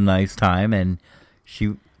 And it was a nice time, and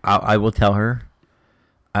I will tell her.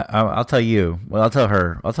 I'll tell you. Well, I'll tell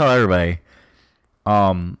her. I'll tell everybody.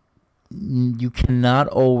 You cannot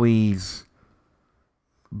always.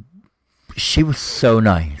 She was so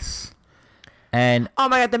nice, and oh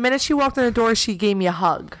my God! The minute she walked in the door, she gave me a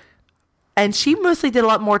hug, and she mostly did a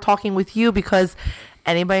lot more talking with you because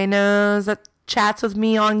anybody knows that chats with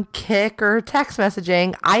me on Kik or text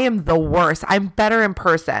messaging. I am the worst. I'm better in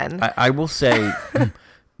person. I will say,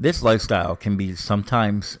 this lifestyle can be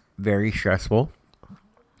sometimes very stressful.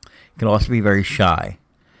 It can also be very shy.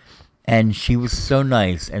 And she was so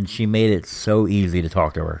nice, and she made it so easy to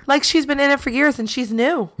talk to her. Like she's been in it for years, and she's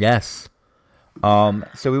new. Yes.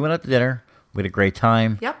 So we went out to dinner. We had a great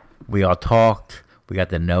time. Yep. We all talked. We got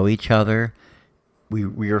to know each other. We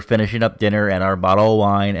were finishing up dinner and our bottle of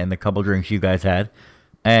wine and the couple drinks you guys had.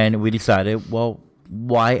 And we decided, well,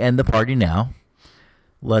 why end the party now?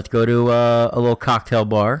 let's go to a little cocktail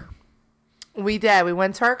bar. We did. We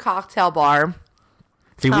went to our cocktail bar.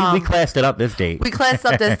 See, we classed it up this date. We classed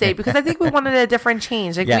up this date because I think we wanted a different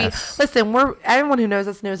change. Like yes. We're everyone who knows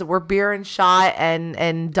us knows that we're beer and shot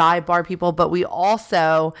and dive bar people, but we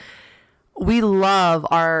also we love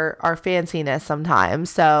our fanciness sometimes.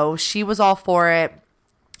 So she was all for it.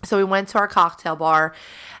 So we went to our cocktail bar,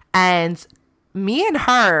 and me and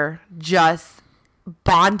her just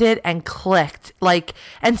bonded and clicked. Like,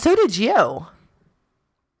 and so did you.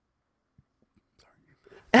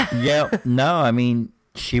 Yeah. No, I mean,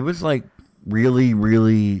 she was like really,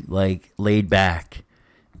 really like laid back,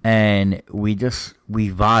 and we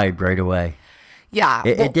vibed right away. Yeah,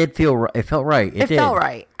 it did feel. It felt right. It felt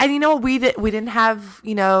right. And you know what? We didn't have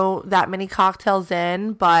that many cocktails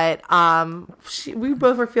in, but we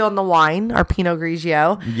both were feeling the wine, our Pinot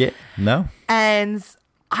Grigio. Yeah. No. And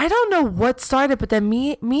I don't know what started, but then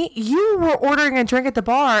you were ordering a drink at the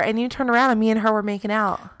bar, and you turned around, and me and her were making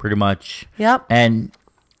out. Pretty much. Yep. And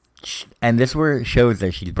this is where it shows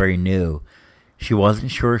that she's very new. She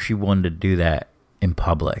wasn't sure she wanted to do that in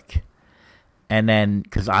public. And then,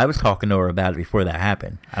 because I was talking to her about it before that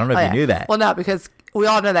happened. I don't know if you knew that. Well, no, because we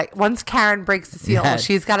all know that once Karen breaks the seal,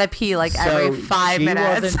 she's got to pee like every 5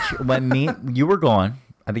 minutes. When you were gone,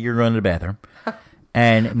 I think you were going to the bathroom,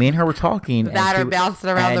 and me and her were talking. That or bouncing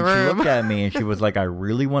around the room. She looked at me and she was like, "I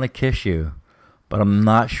really want to kiss you, but I'm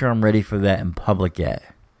not sure I'm ready for that in public yet."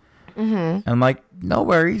 Mm-hmm. And I'm like, "No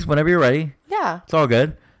worries. Whenever you're ready, it's all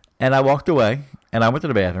good." And I walked away, and I went to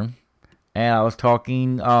the bathroom. And I was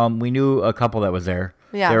talking, we knew a couple that was there.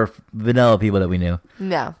 Yeah. They were vanilla people that we knew.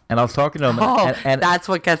 Yeah. And I was talking to them. And that's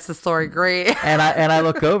what gets the story great. and I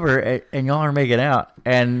look over, and y'all are making out.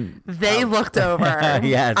 And they looked over.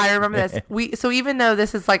 Yes. I remember this. So even though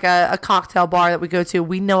this is like a cocktail bar that we go to,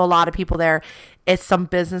 we know a lot of people there. It's some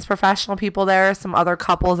business professional people there, some other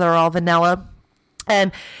couples that are all vanilla.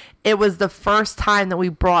 And it was the first time that we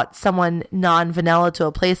brought someone non-vanilla to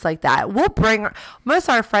a place like that. We'll bring most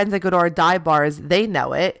of our friends that go to our dive bars. They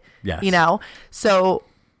know it, So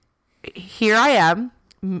here I am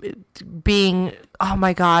being, oh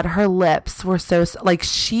my God, her lips were so, like,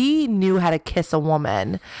 she knew how to kiss a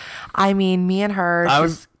woman. I mean, me and her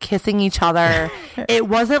just kissing each other. It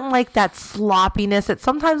wasn't like that sloppiness that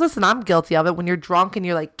sometimes, listen, I'm guilty of it when you're drunk and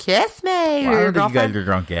you're like, kiss me. Well, I don't think you guys are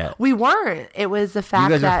drunk yet. We weren't. It was the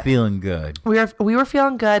fact that you guys are feeling good. We were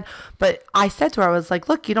feeling good, but I said to her, I was like,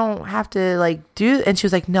 look, you don't have to like do, and she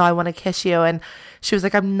was like, no, I want to kiss you. And she was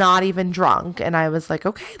like, I'm not even drunk. And I was like,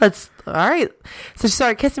 okay, all right. So she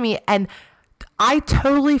started kissing me, and I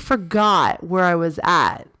totally forgot where I was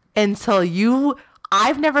at until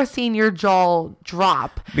I've never seen your jaw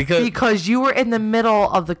drop because you were in the middle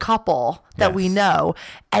of the couple that we know,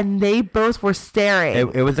 and they both were staring.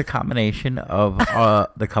 It was a combination of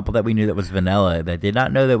the couple that we knew that was vanilla that did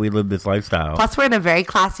not know that we lived this lifestyle. Plus, we're in a very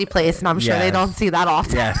classy place, and I'm sure they don't see that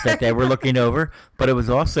often. Yes, that they were looking over, but it was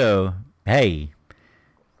also, hey,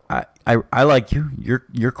 I like you.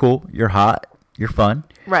 You're cool. You're hot. You're fun.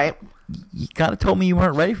 Right. You kind of told me you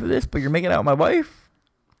weren't ready for this, but you're making out with my wife.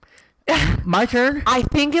 My turn. I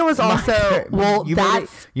think it was also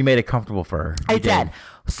you made it comfortable for her. I did.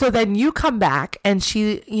 So then you come back, and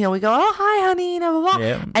she, we go, oh hi honey, blah, blah, blah.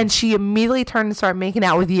 Yeah. And she immediately turned and started making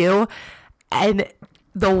out with you, and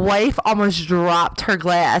the wife almost dropped her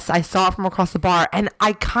glass. I saw it from across the bar, and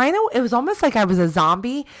it was almost like I was a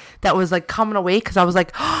zombie that was like coming away, because I was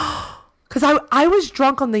like, because I was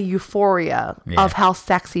drunk on the euphoria of how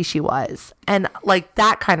sexy she was, and like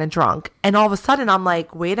that kind of drunk. And all of a sudden I'm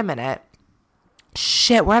like, wait a minute.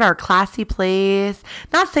 Shit, we're at our classy place.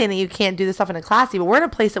 Not saying that you can't do this stuff in a classy, but we're in a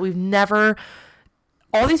place that we've never,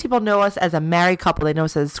 all these people know us as a married couple. They know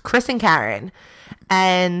us as Chris and Karen.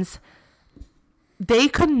 And they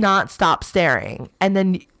could not stop staring. And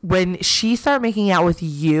then when she started making out with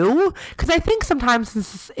you, because I think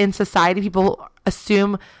sometimes in society people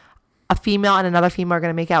assume a female and another female are going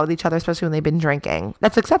to make out with each other, especially when they've been drinking.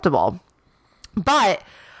 That's acceptable. But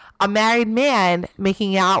a married man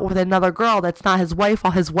making out with another girl that's not his wife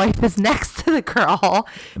while his wife is next to the girl.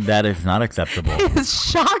 That is not acceptable.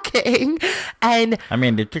 It's shocking. And I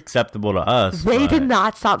mean, it's acceptable to us. They did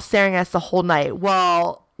not stop staring at us the whole night.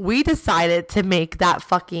 Well, we decided to make that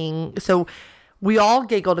so we all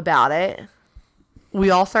giggled about it.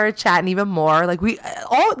 We all started chatting even more. Like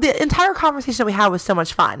the entire conversation that we had was so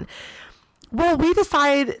much fun. Well, we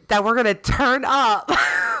decided that we're going to turn up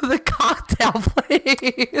the cocktail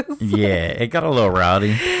place. Yeah, it got a little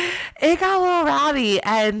rowdy.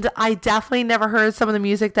 And I definitely never heard some of the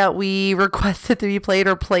music that we requested to be played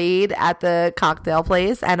at the cocktail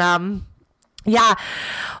place. And Yeah,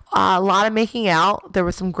 a lot of making out. There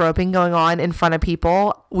was some groping going on in front of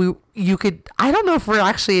people. You could. I don't know if we're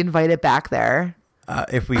actually invited back there.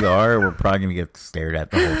 If we are, we're probably gonna get stared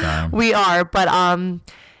at the whole time. We are, but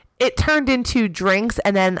it turned into drinks,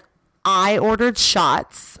 and then I ordered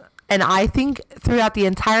shots. And I think throughout the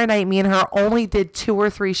entire night, me and her only did 2 or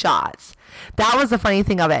 3 shots. That was the funny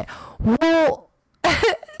thing of it. Well,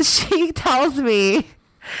 she tells me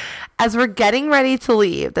as we're getting ready to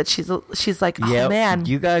leave that she's like, oh Yeah, man,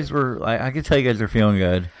 you guys were. I could tell you guys were feeling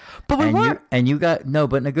good, but we weren't. You got no,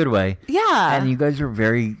 but in a good way. Yeah, And you guys were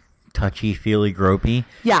very touchy, feely, gropey.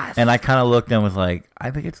 Yes. And I kind of looked and was like, I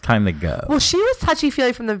think it's time to go. Well, she was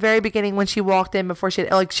touchy-feely from the very beginning when she walked in. Before she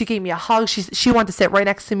gave me a hug. She wanted to sit right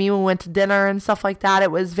next to me when we went to dinner and stuff like that. It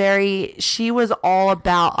was she was all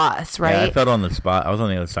about us, right? Yeah, I felt on the spot. I was on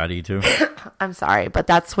the other side of you too. I'm sorry, but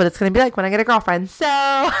that's what it's going to be like when I get a girlfriend.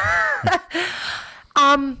 So,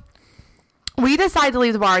 we decided to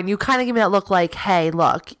leave the bar, and you kind of give me that look like, hey,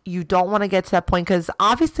 look, you don't want to get to that point, because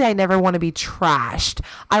obviously I never want to be trashed.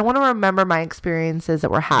 I want to remember my experiences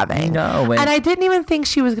that we're having. No, and I didn't even think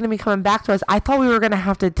she was going to be coming back to us. I thought we were going to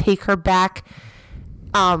have to take her back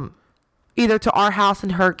either to our house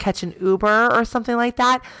and her catch an Uber or something like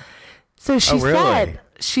that. So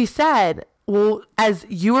she said, well, as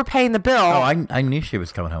you were paying the bill. Oh, I knew she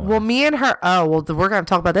was coming home. Well, me and her. Oh, well, we're gonna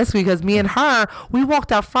talk about this because me and her, we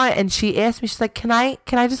walked out front, and she asked me. She's like, "Can I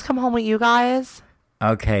just come home with you guys?"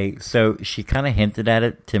 Okay, so she kind of hinted at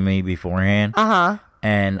it to me beforehand.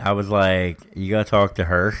 And I was like, "You gotta talk to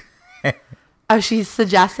her." Oh, she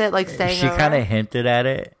suggested like staying. She kind of hinted at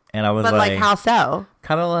it, and I was but like, how so?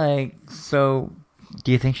 Kind of like, so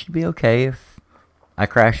do you think she'd be okay if I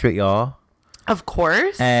crashed with y'all? Of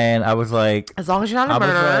course. And I was like, as long as you're not a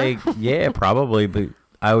murderer. I was like, yeah, probably, but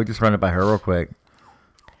I would just run it by her real quick,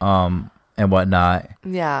 and whatnot.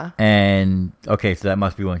 Yeah. And okay, so that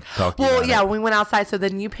must be when she talked to you. Well, yeah, we went outside, so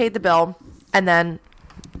then you paid the bill, and then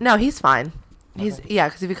no, he's fine.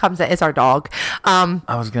 Because if he comes in, it's our dog. I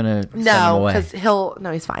was gonna send him away. because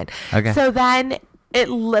he's fine. Okay. So then it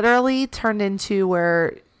literally turned into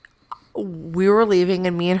where we were leaving,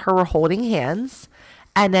 and me and her were holding hands,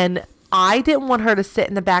 and then I didn't want her to sit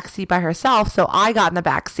in the back seat by herself, so I got in the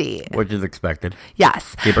back seat. Which is expected.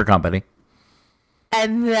 Yes. Keep her company.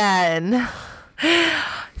 And then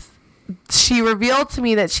she revealed to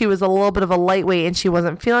me that she was a little bit of a lightweight and she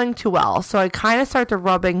wasn't feeling too well. So I kind of started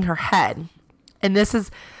rubbing her head. And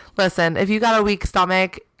listen, if you got a weak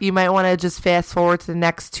stomach, you might want to just fast forward to the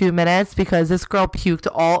next 2 minutes, because this girl puked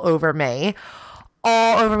all over me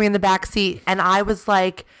in the back seat. And I was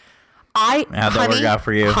like, how'd that work out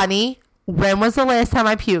for you? Honey, when was the last time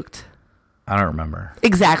I puked? I don't remember.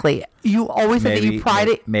 Exactly. You always said that you pride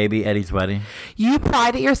it. Maybe Eddie's wedding. You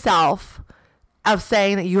pride it yourself of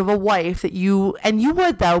saying that you have a wife and you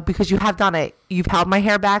would, though, because you have done it. You've held my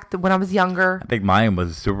hair back when I was younger. I think mine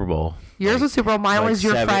was Super Bowl. Yours was Super Bowl. Mine was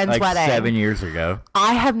your friend's wedding. 7 years ago.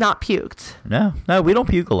 I have not puked. No, we don't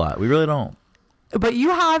puke a lot. We really don't. But you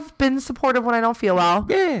have been supportive when I don't feel well.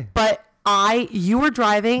 Yeah. But you were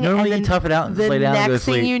driving. Normally you tough it out and just lay down and go to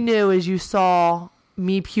sleep. The next thing you knew is you saw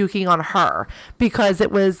me puking on her, because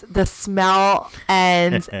it was the smell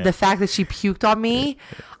and the fact that she puked on me.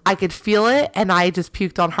 I could feel it, and I just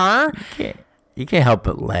puked on her. You can't help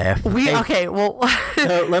but laugh. Okay, well,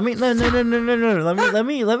 no. Let me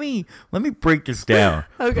break this down.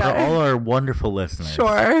 Okay. For all our wonderful listeners.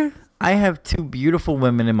 Sure. I have 2 beautiful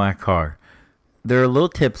women in my car. They're a little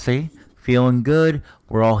tipsy, feeling good.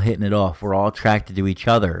 We're all hitting it off. We're all attracted to each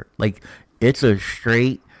other. Like, it's a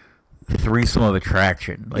straight threesome of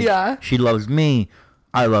attraction. Like, yeah. She loves me.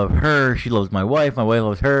 I love her. She loves my wife. My wife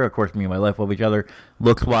loves her. Of course, me and my wife love each other.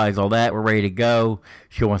 Looks-wise, all that. We're ready to go.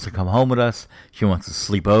 She wants to come home with us. She wants to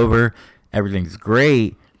sleep over. Everything's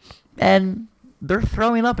great. And they're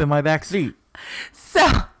throwing up in my back seat. So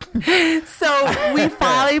we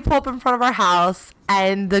finally pull up in front of our house,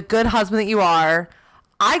 and the good husband that you are,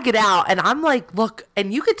 I get out, and I'm like, look,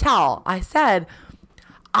 and you could tell, I said,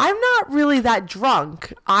 I'm not really that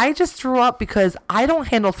drunk. I just threw up because I don't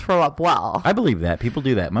handle throw up well. I believe that. People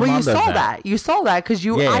do that. My mom does that. You saw that. You saw that because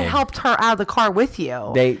I helped her out of the car with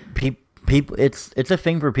you. People. It's a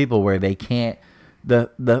thing for people where they can't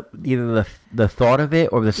either the thought of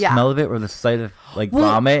it or the smell of it or the sight of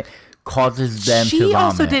vomit causes them to vomit. She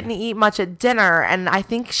also didn't eat much at dinner, and I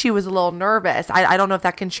think she was a little nervous. I don't know if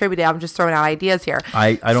that contributed. I'm just throwing out ideas here.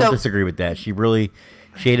 I don't disagree with that.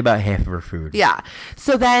 She ate about half of her food. Yeah.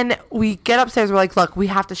 So then we get upstairs. We're like, look, we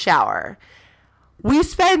have to shower. We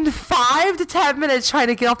spend 5 to 10 minutes trying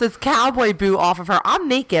to get off this cowboy boot off of her. I'm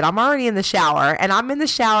naked. I'm already in the shower, and I'm in the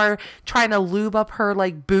shower trying to lube up her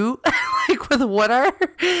like boot, like with water,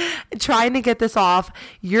 trying to get this off.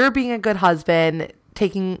 You're being a good husband,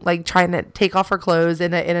 trying to take off her clothes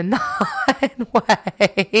in a non-way.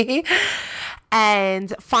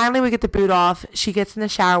 And finally, we get the boot off. She gets in the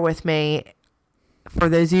shower with me. For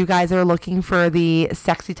those of you guys that are looking for the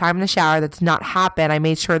sexy time in the shower, that's not happened. I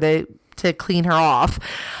made sure to clean her off.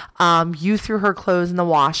 You threw her clothes in the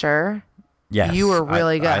washer. Yes. You were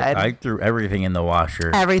really good. I threw everything in the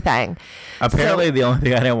washer. Everything. Apparently, the only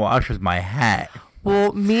thing I didn't wash was my hat.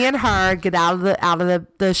 Well, me and her get out of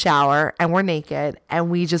the shower, and we're naked, and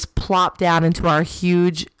we just plop down into our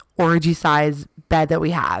huge orgy-sized bed that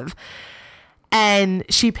we have. And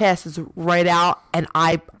she passes right out, and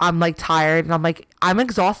I'm like tired, and I'm like, I'm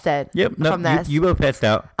exhausted. Yep. No, from this. You both passed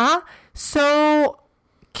out. So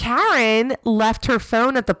Karen left her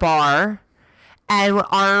phone at the bar, and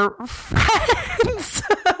our friends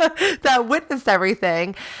that witnessed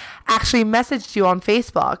everything actually messaged you on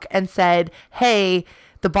Facebook and said, hey,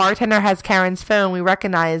 the bartender has Karen's phone. We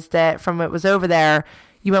recognized it from it was over there.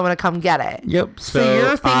 You might want to come get it. Yep. So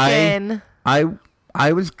you're thinking...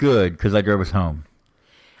 I was good because I drove us home.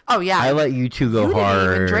 Oh, yeah. I let you two go hard. You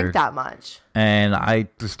didn't even drink that much. And I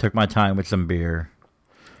just took my time with some beer.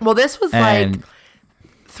 Well, this was like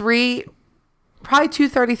probably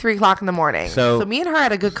 2:30, 3 o'clock in the morning. So me and her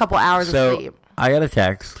had a good couple hours of sleep. I got a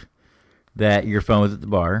text that your phone was at the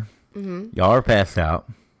bar. Mm-hmm. Y'all are passed out.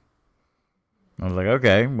 I was like,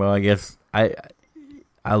 okay, well, I guess I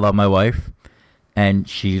love my wife, and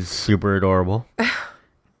she's super adorable.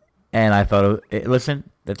 And I thought, listen,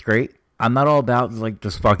 that's great. I'm not all about like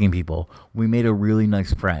just fucking people. We made a really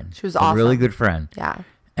nice friend. She was awesome. A really good friend. Yeah.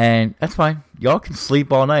 And that's fine. Y'all can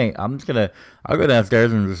sleep all night. I'll go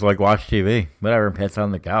downstairs and just like watch TV, whatever, and pass out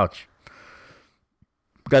on the couch.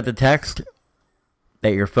 Got the text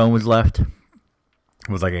that your phone was left.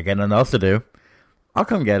 Was like, I got nothing else to do. I'll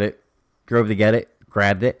come get it. Drove to get it,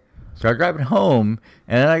 grabbed it, started driving home,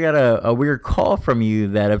 and then I got a weird call from you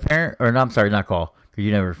that not call, because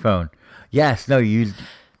you never have your phone. Yes, no,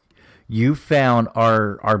 you found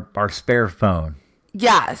our spare phone.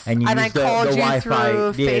 Yes, and I called you Wi-Fi,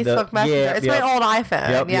 through Facebook Messenger. It's my old iPhone.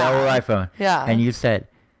 Yep, yeah, old iPhone. Yeah, and you said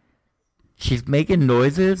she's making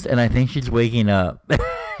noises, and I think she's waking up. No,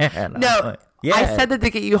 like, yes. I said that to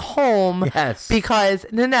get you home. Yes, because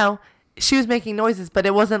no, she was making noises, but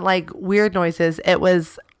it wasn't like weird noises. It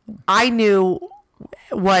was I knew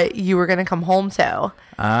what you were going to come home to. All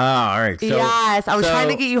right. So, yes, I was trying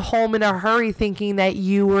to get you home in a hurry, thinking that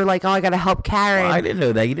you were like, "Oh, I got to help Karen." Well, I didn't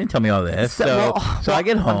know that. You didn't tell me all this. So I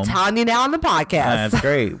get home. I'm telling you now on the podcast. That's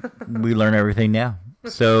great. We learn everything now.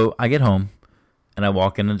 So I get home, and I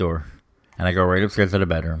walk in the door, and I go right upstairs to the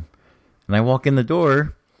bedroom, and I walk in the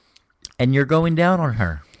door, and you're going down on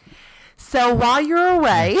her. So while you're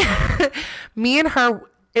away, me and her,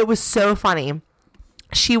 it was so funny.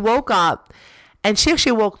 She woke up. And she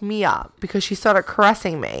actually woke me up because she started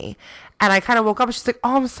caressing me. And I kind of woke up and she's like,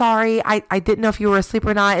 "Oh, I'm sorry. I didn't know if you were asleep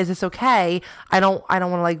or not. Is this okay? I don't want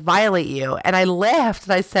to like violate you." And I laughed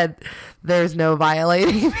and I said, "There's no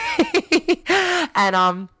violating me."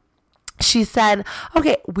 And she said,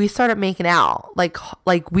 "Okay." We started making out.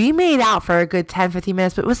 Like we made out for a good 10-15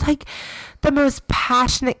 minutes, but it was like the most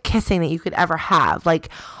passionate kissing that you could ever have. Like,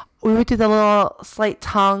 we would do the little slight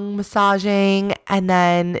tongue massaging, and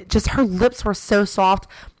then just her lips were so soft.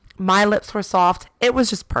 My lips were soft. It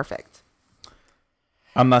was just perfect.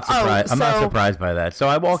 I'm not surprised. I'm not surprised by that. So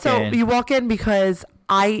I walk in. So you walk in because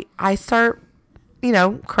I start,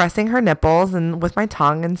 caressing her nipples and with my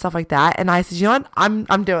tongue and stuff like that. And I said, "You know what?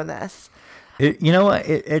 I'm doing this." You know what?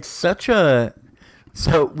 It's such a.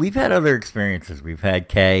 So we've had other experiences. We've had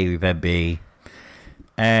K. We've had B,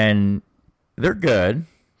 and they're good.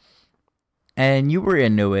 And you were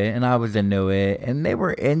into it, and I was into it, and they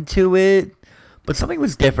were into it, but something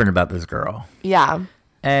was different about this girl. Yeah.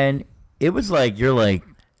 And it was like, you're like,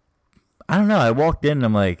 I don't know. I walked in, and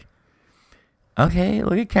I'm like, okay,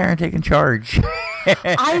 look at Karen taking charge.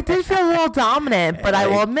 I did feel a little dominant, but I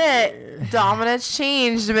will admit, dominance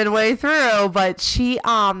changed midway through. But she,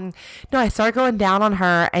 I started going down on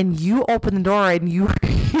her, and you opened the door, and you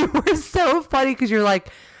were so funny because you're like,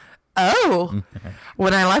 "Oh,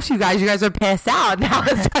 when I left you guys are passed out. Now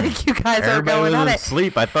it's like you guys are going on it."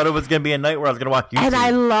 Sleep. I thought it was going to be a night where I was going to watch YouTube. And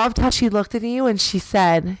I loved how she looked at you and she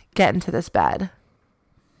said, "Get into this bed."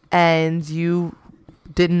 And you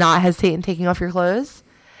did not hesitate in taking off your clothes.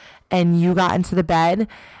 And you got into the bed.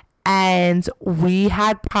 And we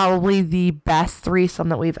had probably the best threesome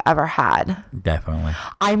that we've ever had. Definitely.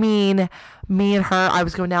 I mean, me and her, I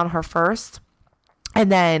was going down on her first. And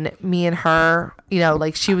then me and her,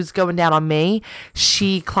 like she was going down on me.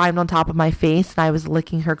 She climbed on top of my face and I was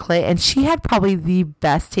licking her clit. And she had probably the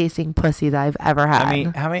best tasting pussy that I've ever had. I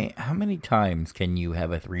mean, how many times can you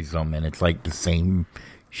have a threesome and it's like the same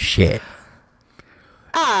shit?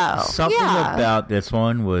 Oh, Something about this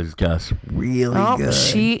one was just really good.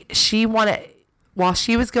 She wanted, while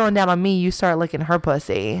she was going down on me, you started licking her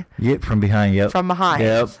pussy. Yep, from behind. Yep. From behind.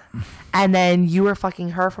 Yep. And then you were fucking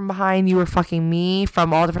her from behind. You were fucking me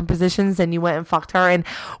from all different positions. And you went and fucked her. And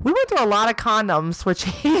we went through a lot of condoms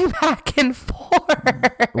switching back and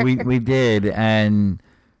forth. We did. And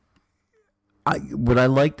what I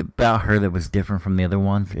liked about her that was different from the other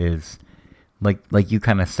ones is, like you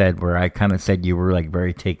kind of said, where I kind of said you were like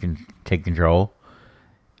very take control.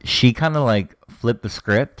 She kind of like flipped the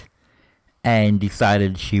script and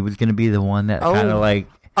decided she was going to be the one that kind of like...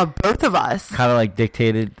 Of both of us. Kind of like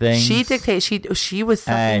dictated things. She dictated. She was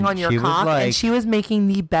sucking on your cock, and she was making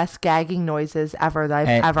the best gagging noises ever that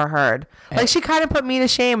I've ever heard. Like, she kind of put me to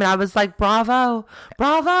shame, and I was like, bravo,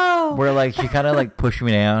 bravo. Where, like, she kind of, like, pushed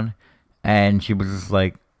me down, and she was just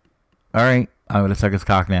like, all right, I'm going to suck his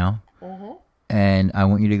cock now. Mm-hmm. And I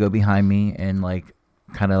want you to go behind me and, like,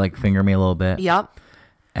 kind of, like, finger me a little bit. Yep.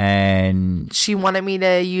 And she wanted me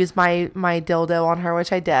to use my dildo on her,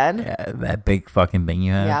 which I did. Yeah, that big fucking thing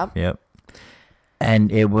you have. Yep. And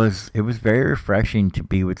it was very refreshing to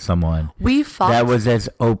be with someone we fucked, that was as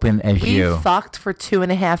open as you. We fucked for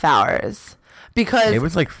 2.5 hours because it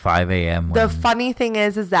was like 5 a.m. The funny thing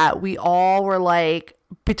is that we all were like,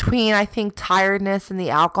 between I think tiredness and the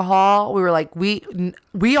alcohol, we were like, we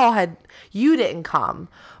all had, you didn't come.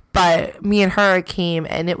 But me and her came,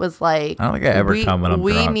 and it was like... I don't think I ever come when I'm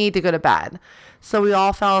drunk. We need to go to bed. So we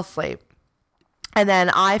all fell asleep. And then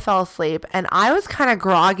I fell asleep, and I was kind of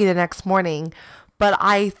groggy the next morning. But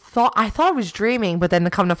I thought I was dreaming, but then to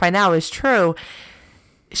come to find out it was true.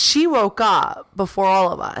 She woke up before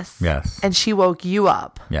all of us. Yes. And she woke you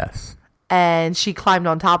up. Yes. And she climbed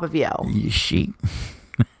on top of you. She...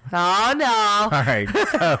 Oh, no. All right.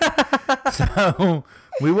 So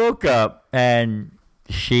we woke up, and...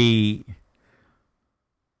 I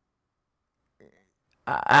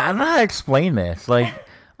don't know how to explain this. Like,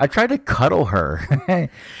 I tried to cuddle her.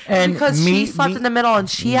 And because she slept in the middle and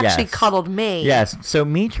she actually cuddled me. Yes. So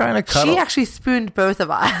me trying to cuddle... She actually spooned both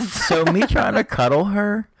of us. So me trying to cuddle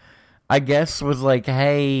her, I guess, was like,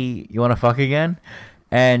 hey, you want to fuck again?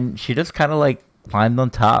 And she just kind of like climbed on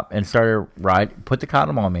top and started put the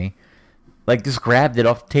condom on me. Like, just grabbed it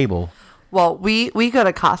off the table. Well, we go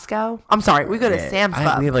to Costco. I'm sorry, we go to Sam's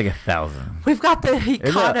Club. We have like 1,000. We've got the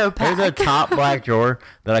Econo pack. There's a top black drawer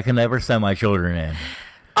that I can never send my children in.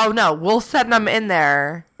 Oh, no. We'll send them in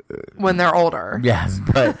there when they're older. Yes,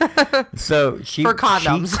 but... So she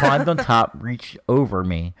climbed on top, reached over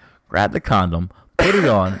me, grabbed the condom, put it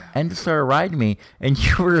on, and just started riding me. And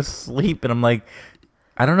you were asleep, and I'm like,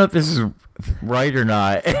 I don't know if this is right or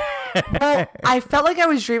not. Well, I felt like I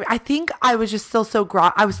was dreaming. I think I was just still so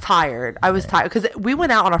I was tired. I was tired because we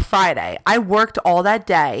went out on a Friday. I worked all that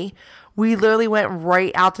day. We literally went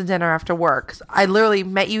right out to dinner after work. I literally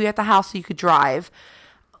met you at the house so you could drive.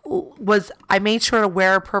 I made sure to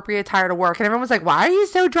wear appropriate attire to work. And everyone was like, why are you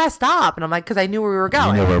so dressed up? And I'm like, because I knew where we were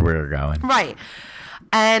going. You know where we were going. Right.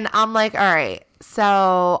 And I'm like, all right.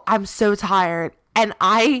 So I'm so tired. And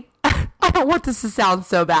I don't want this to sound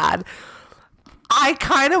so bad. I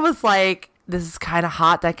kind of was like, this is kind of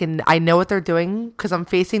hot. I know what they're doing because I'm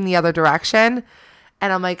facing the other direction.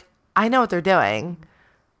 And I'm like, I know what they're doing.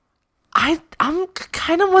 I'm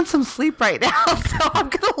kind of want some sleep right now. So I'm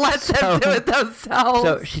going to let them do it themselves.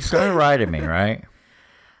 So she started riding me, right?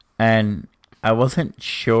 And I wasn't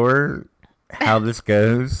sure how this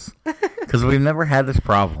goes because we've never had this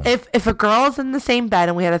problem. If a girl's in the same bed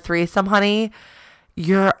and we had a threesome, honey,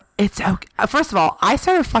 it's okay. First of all, I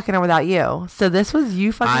started fucking her without you. So this was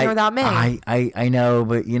you fucking her without me. I know,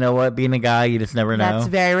 but you know what? Being a guy, you just never know. That's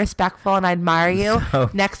very respectful and I admire you.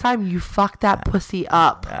 So, next time you fuck that pussy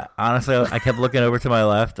up. Honestly, I kept looking over to my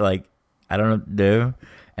left like, I don't know what to do.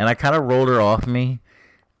 And I kind of rolled her off me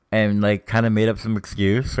and like kind of made up some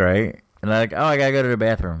excuse, right? And I'm like, oh, I gotta go to the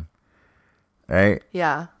bathroom. Right?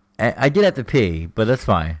 Yeah. And I did have to pee, but that's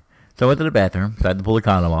fine. So I went to the bathroom, so I had to pull the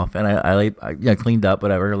condom off, and I cleaned up,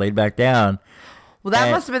 whatever, laid back down. Well, that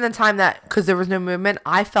must have been the time that, because there was no movement,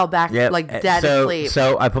 I fell back like dead asleep.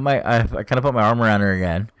 So I kind of put my arm around her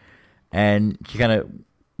again, and she kind of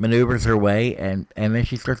maneuvers her way, and then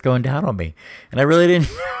she starts going down on me, and I really didn't.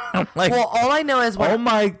 I'm like, Well, all I know is oh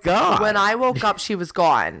my god! when I woke up, she was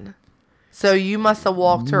gone. So you must have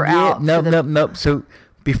walked her out. No. So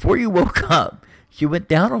before you woke up, she went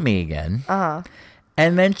down on me again.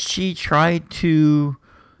 And then she tried to.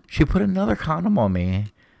 She put another condom on me,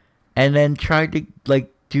 and then tried to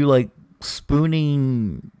do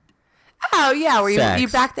spooning. Oh yeah, where you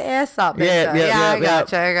back the ass up. Yeah, I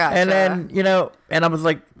gotcha. And then and I was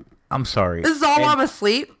like, I'm sorry. This is all while I'm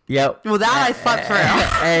asleep. Yep. Well, that I slept through.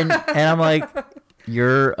 And I'm like,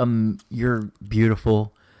 you're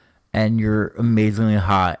beautiful, and you're amazingly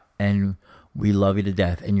hot, and we love you to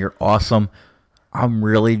death, and you're awesome. I'm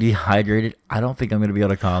really dehydrated. I don't think I'm going to be able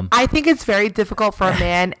to come. I think it's very difficult for a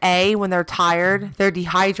man, when they're tired, they're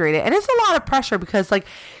dehydrated. And it's a lot of pressure because,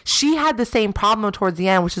 she had the same problem towards the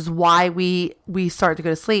end, which is why we started to go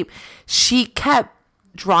to sleep. She kept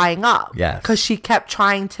drying up. Yes. Because she kept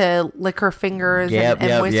trying to lick her fingers and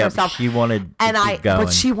moisten herself. She wanted to keep going.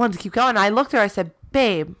 But she wanted to keep going. I looked at her, I said,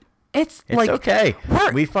 babe, it's okay.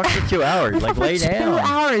 We fucked for 2 hours. Lay down. 2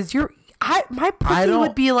 hours. My pussy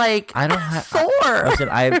would be sore. Listen,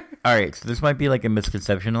 all right, so this might be a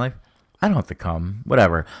misconception in life. I don't have to come.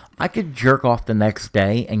 Whatever. I could jerk off the next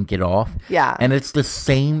day and get off. Yeah. And it's the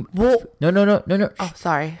same. Well, no. Oh,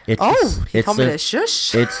 sorry. He told me to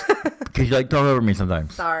shush. It's because you talk over me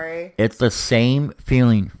sometimes. Sorry. It's the same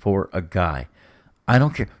feeling for a guy. I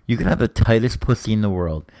don't care. You could have the tightest pussy in the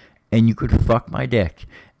world, and you could fuck my dick,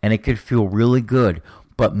 and it could feel really good,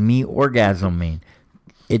 but me orgasming,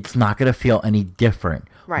 it's not going to feel any different.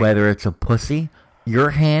 Right. Whether it's a pussy,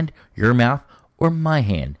 your hand, your mouth, or my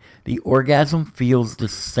hand. The orgasm feels the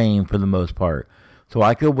same for the most part. So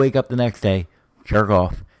I could wake up the next day, jerk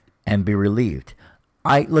off, and be relieved.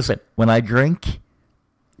 Listen, when I drink,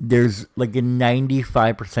 there's a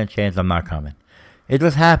 95% chance I'm not coming. It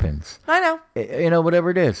just happens. I know. Whatever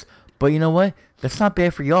it is. But you know what? That's not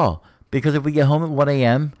bad for y'all. Because if we get home at 1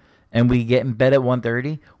 a.m. and we get in bed at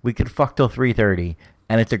 1:30, we could fuck till 3:30.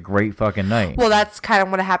 And it's a great fucking night. Well, that's kind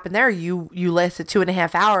of what happened there. You lasted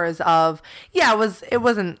 2.5 hours of it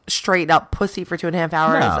wasn't straight up pussy for 2.5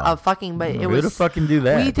 hours of fucking, but it was. Who the fucking do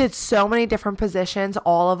that? We did so many different positions,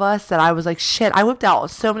 all of us, that I was like, shit. I whipped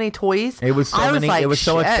out so many toys. It was so many. It was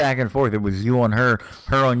so much back and forth. It was you on her,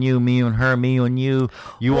 her on you, me on her, me on you,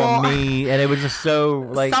 on me, and it was just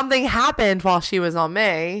so something happened while she was on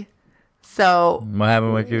me. So what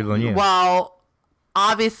happened when she was on you? Well.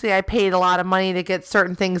 Obviously, I paid a lot of money to get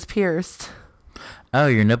certain things pierced. Oh,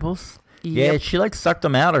 your nipples? Yep. Yeah, she sucked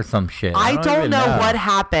them out or some shit. I don't know what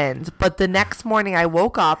happened, but the next morning I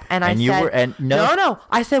woke up and I said, "No."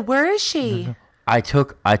 I said, "Where is she?" I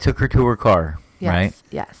took her to her car, right?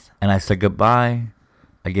 Yes. And I said goodbye.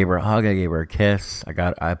 I gave her a hug. I gave her a kiss.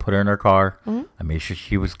 I put her in her car. Mm-hmm. I made sure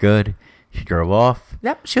she was good. She drove off.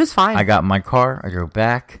 Yep, she was fine. I got in my car. I drove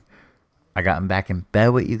back. I got back in bed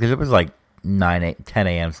with you because it was 10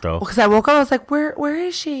 a.m. still. Because I woke up, I was like, where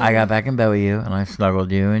is she? I got back in bed with you, and I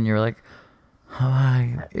snuggled you, and you were like,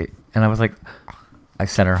 hi. And I was like, I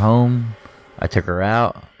sent her home. I took her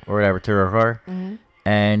out, or whatever, to her car. Mm-hmm.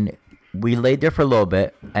 And we laid there for a little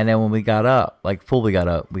bit, and then when we got up, fully got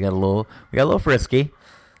up, we got a little frisky,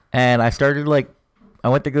 and I started, I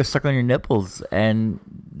went to go suck on your nipples, and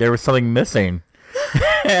there was something missing.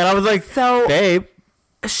 And I was like, babe.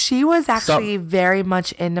 She was actually very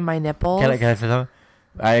much into my nipples. Can I say something?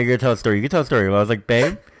 I gotta tell a story. You can tell a story. I was like,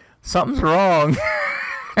 babe, something's wrong.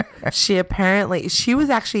 She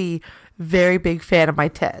was actually very big fan of my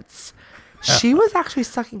tits. She was actually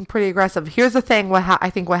sucking pretty aggressive. Here's the thing.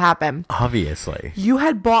 I think what happened. Obviously. You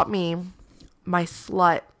had bought me my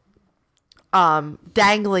slut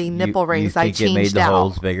dangly nipple rings. You think I changed it made the out.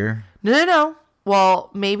 holes bigger? No.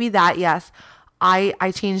 Well, maybe that, yes.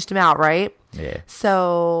 I changed them out, right? Yeah.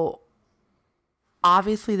 So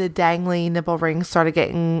obviously the dangly nipple rings started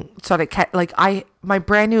my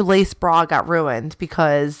brand new lace bra got ruined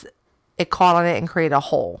because it caught on it and created a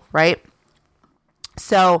hole, right?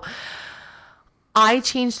 So I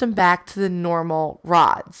changed them back to the normal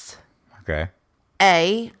rods. Okay.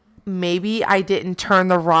 Maybe I didn't turn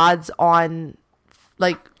the rods on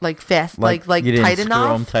fast, you didn't tight screw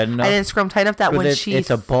enough. them tight enough. I didn't screw them tight enough that when it's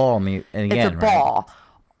a ball. It's a ball.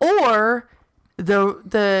 Or the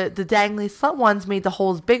dangly slut ones made the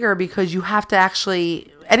holes bigger because you have to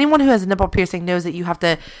actually, anyone who has a nipple piercing knows that you have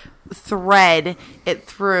to thread it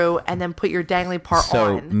through and then put your dangly part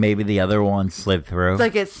on. So maybe the other one slid through.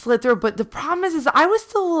 It slid through, but the problem is I was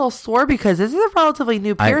still a little sore because this is a relatively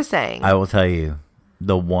new piercing. I will tell you,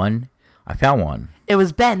 I found one. It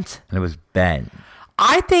was bent. And it was bent.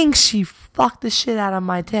 I think she fucked the shit out of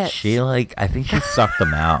my tits. I think she sucked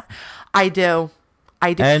them out. I do.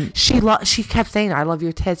 And she kept saying, I love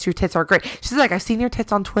your tits. Your tits are great. She's like, I've seen your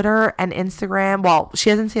tits on Twitter and Instagram. Well, she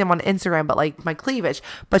hasn't seen them on Instagram, but like my cleavage.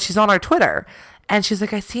 But she's on our Twitter. And she's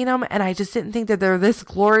like, I seen them and I just didn't think that they're this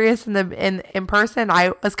glorious in person.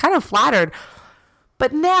 I was kind of flattered.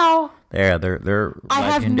 But now they're I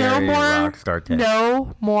have legendary rock star tits.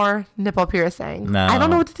 no more nipple piercing. No. I don't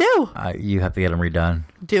know what to do. You have to get them redone.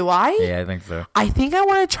 Do I? Yeah, I think so. I think I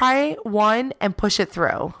want to try one and push it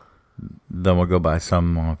through. Then we'll go buy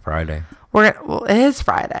some on Friday. Well, it is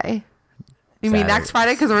Friday. You mean Saturday. next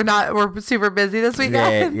Friday because we're super busy this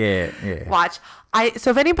weekend? Yeah. Watch.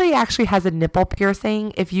 So if anybody actually has a nipple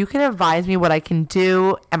piercing, if you can advise me what I can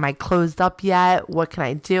do, am I closed up yet? What can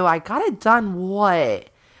I do? I got it done. What?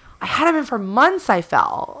 I had them in for months. I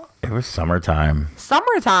felt It was summertime.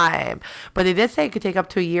 but they did say it could take up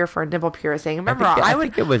to a year for a nipple piercing. Remember, I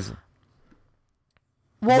think it was.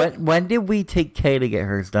 Well, when did we take Kay to get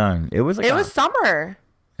hers done? It was summer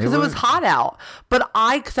because it was hot out. But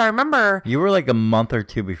because I remember. You were like a month or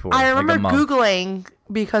two before. I remember Googling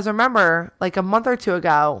because remember like a month or two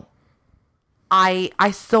ago,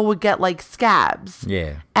 I still would get like scabs.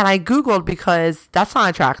 Yeah. And I Googled because that's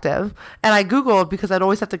not attractive. And I Googled because I'd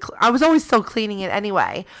always have to, I was always still cleaning it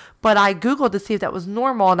anyway. But I Googled to see if that was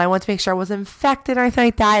normal and I wanted to make sure I was infected or anything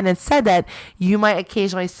like that. And it said that you might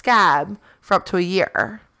occasionally scab for up to a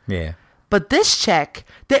year. Yeah. But this chick,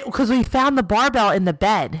 because we found the barbell in the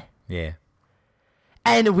bed. Yeah.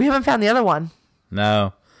 And we haven't found the other one.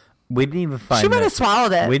 No. We didn't even find She might have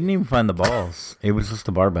swallowed it. We didn't even find the balls. It was just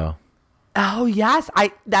the barbell. Oh, yes.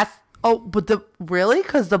 But really?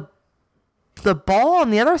 Because the ball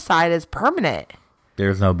on the other side is permanent.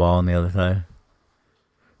 There's no ball on the other side.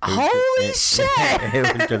 Holy shit.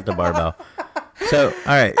 It was just a barbell. So, all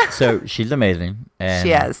right. So she's amazing. And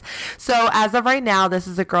She is. So as of right now, this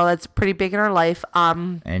is a girl that's pretty big in her life.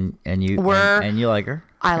 And you like her.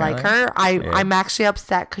 I like her. I'm actually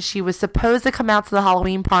upset because she was supposed to come out to the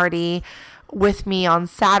Halloween party with me on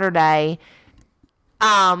Saturday.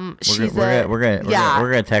 We're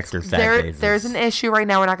gonna text her sad faces. There's an issue right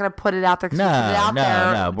now. We're not gonna put it out there.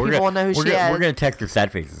 No. People will know who she is. We're gonna text her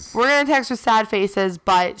sad faces. We're gonna text her sad faces,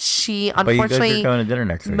 but she unfortunately are going to dinner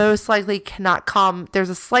next week. Most likely cannot come. There's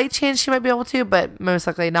a slight chance she might be able to, but most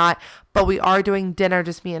likely not. But we are doing dinner,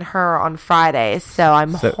 just me and her, on Friday. So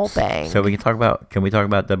I'm hoping. So we can talk about. Can we talk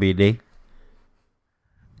about WD?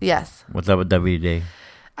 Yes. What's up with WD?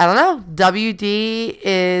 I don't know. WD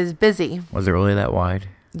is busy. Was it really that wide?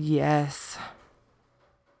 Yes.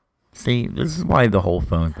 See, this is why the whole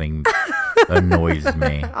phone thing annoys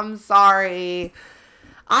me. I'm sorry.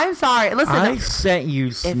 Listen. I sent you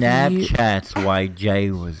Snapchats why Jay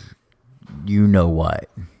was, you know what?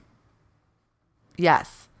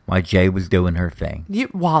 Yes. Why Jay was doing her thing.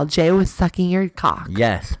 While Jay was sucking your cock.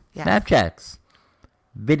 Yes. Snapchats.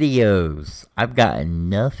 Videos. I've gotten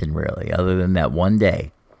nothing really other than that one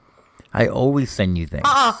day. I always send you things.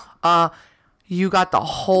 You got the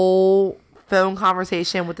whole phone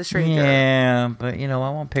conversation with the stranger. Yeah, but I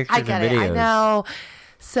want pictures and videos. I know.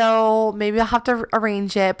 So maybe I'll have to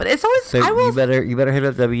arrange it. But it's always. So you better hit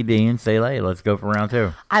up WD and say, "Hey, let's go for round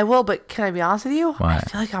 2." I will, but can I be honest with you? What? I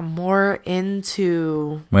feel like I'm more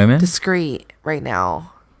into women, discreet right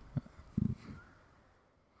now.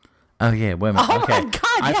 Oh yeah, women. Oh okay. my God!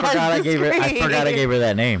 I forgot I gave her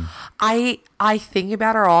that name. I think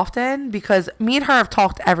about her often because me and her have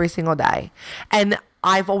talked every single day, and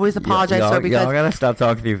I've always apologized to her because y'all gotta stop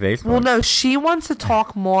talking through Facebook. Well, no, she wants to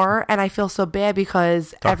talk more, and I feel so bad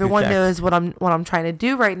because everyone knows what I'm trying to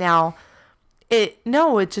do right now. It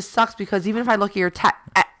just sucks because even if I look at your text,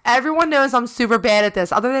 everyone knows I'm super bad at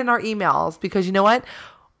this, other than our emails. Because you know what?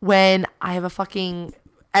 When I have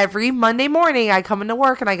every Monday morning, I come into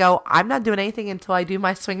work and I go, I'm not doing anything until I do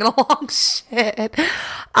my swinging along shit.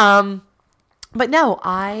 But no,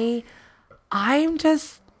 I kind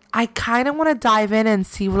of want to dive in and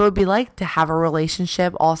see what it would be like to have a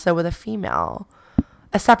relationship also with a female,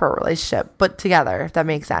 a separate relationship, but together. If that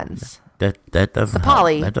makes sense. That doesn't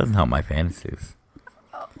that doesn't help my fantasies.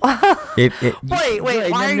 Wait,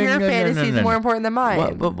 why are your fantasies more important than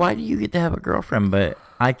mine? But why do you get to have a girlfriend, but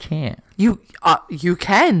I can't? You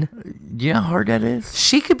can. Do you know how hard that is?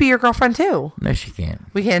 She could be your girlfriend too. No, she can't.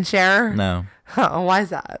 We can't share? No. Why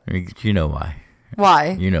is that? You know why.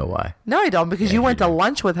 Why? You know why. No, I don't, because you went to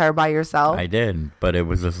lunch with her by yourself. I did, but it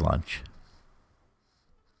was just lunch.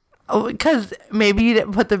 Oh, because maybe you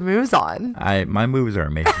didn't put the moves on. My moves are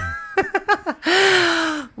amazing.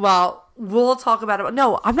 Well, we'll talk about it.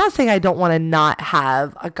 No, I'm not saying I don't want to not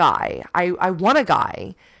have a guy. I want a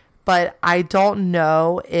guy, but I don't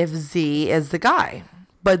know if Z is the guy.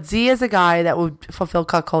 But Z is a guy that would fulfill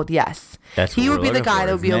cuckold. Yes, he would be the guy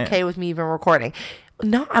that would be okay with me even recording.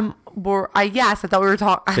 No, yes, I thought we were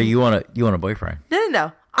talking. So you want a boyfriend?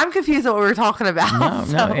 No. I'm confused at what we were talking about.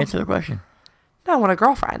 No, answer the question. No, I want a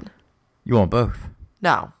girlfriend. You want both?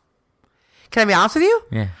 No. Can I be honest with you?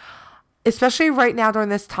 Yeah. Especially right now during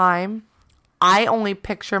this time, I only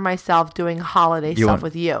picture myself doing holiday stuff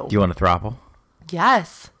with you. Do you want a throuple?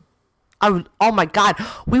 Yes. I would. Oh my God.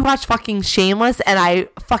 We watched fucking Shameless and I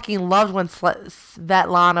fucking loved when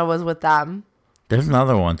Svetlana was with them. There's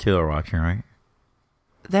another one too they're watching, right?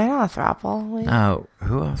 They're not a throuple. No.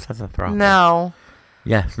 Who else has a throuple? No.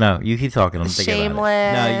 Yes, no. You keep talking. I'm thinking Shameless.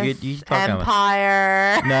 about it. No, you keep talking.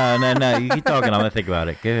 Empire. No. You keep talking. I'm going to think about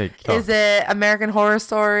it. Good. Talk. Is it American Horror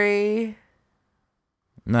Story?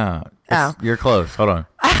 No. You're close. Hold on.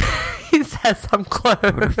 He says I'm close.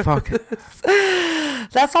 What the fuck?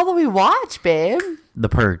 That's all that we watch, babe. The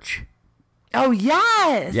Purge. Oh,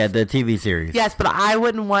 yes. Yeah, the TV series. Yes, but I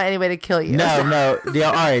wouldn't want anybody to kill you. No. Yeah,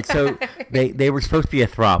 all right, so they were supposed to be a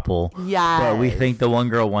throuple. Yes. But we think the one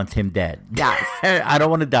girl wants him dead. Yes. I don't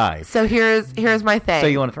want to die. So here's my thing. So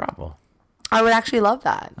you want a throuple? I would actually love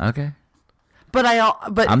that. Okay. But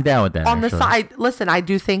I'm down with that. On the side, listen, I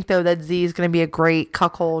do think though that Z is going to be a great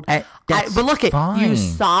cuckold. But look you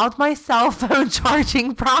solved my cell phone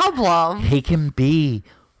charging problem. He can be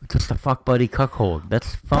just a fuck buddy cuckold.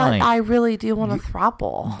 That's fine. But I really do want a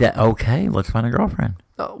throuple. Okay, let's find a girlfriend.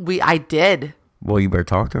 I did. Well, you better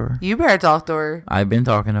talk to her. You better talk to her. I've been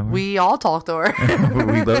talking to her. We all talk to her.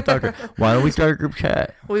 We both talk to her. Why don't we start a group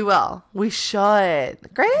chat? We will. We should.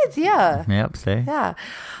 Great idea. Yep, see? Yeah.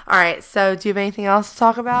 All right. So do you have anything else to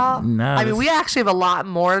talk about? No. I mean, we actually have a lot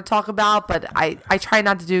more to talk about, but I try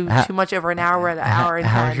not to do too much over an hour and an hour and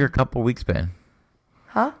How's 10. your couple weeks been?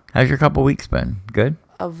 Huh? How's your couple weeks been? Good?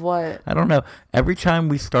 Of what? I don't know. Every time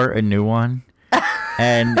we start a new one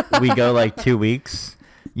and we go like 2 weeks,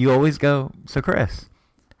 you always go, so Chris,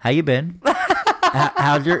 how you been?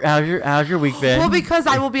 how's your week been? Well, because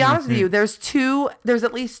I will be honest with you, there's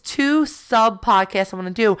at least 2 sub podcasts I want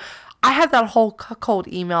to do. I have that whole cuckold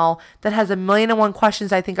email that has 1,000,001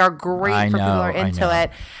 questions I think are great for people who are into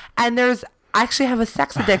it. And I actually have a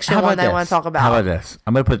sex addiction one that I want to talk about. How about this?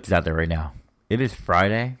 I'm going to put this out there right now. It is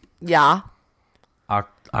Friday. Yeah.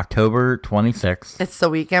 October 26th. It's the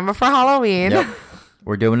weekend before Halloween. Yep.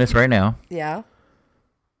 We're doing this right now. Yeah.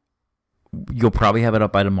 You'll probably have it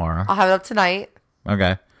up by tomorrow. I'll have it up tonight.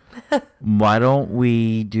 Okay. Why don't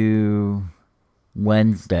we do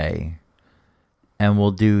Wednesday and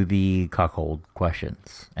we'll do the cuckold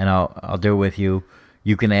questions. And I'll do it with you.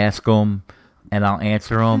 You can ask them and I'll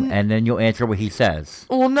answer them, and then you'll answer what he says.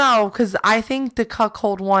 Well, no, because I think the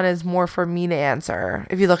cuckold one is more for me to answer,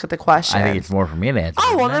 if you look at the question. I think it's more for me to answer.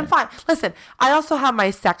 Oh, well, then fine. Listen, I also have my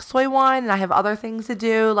sex toy one, and I have other things to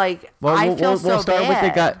do. Like, I feel so we'll start bad. with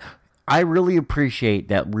the guy. I really appreciate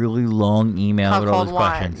that really long email with all those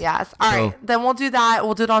questions. Yes. All right, then we'll do that.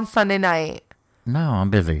 We'll do it on Sunday night. No, I'm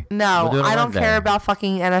busy. No, I don't care about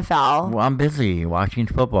fucking NFL. Well, I'm busy watching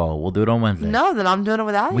football. We'll do it on Wednesday. No, then I'm doing it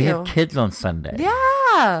without you. We have kids on Sunday.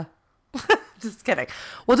 Yeah. Just kidding.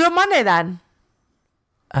 We'll do it Monday then.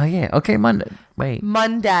 Oh, yeah. Okay, Monday. Wait.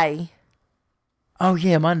 Monday. Oh,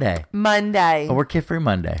 yeah, Monday. Monday. Oh, we're kid-free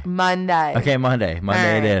Monday. Monday. Okay, Monday.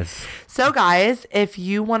 Monday it is. So, guys, if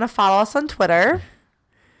you want to follow us on Twitter...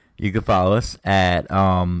 You can follow us at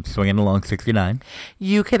Swinging Along 69.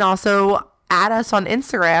 You can also add us on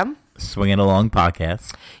Instagram. Swinging Along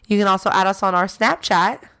Podcast. You can also add us on our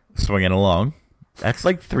Snapchat. Swinging Along. That's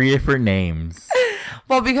like 3 different names.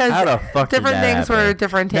 Well, because different things were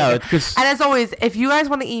different things. No, it's just... And as always, if you guys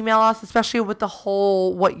want to email us, especially with the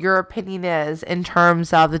whole what your opinion is in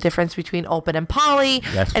terms of the difference between open and poly,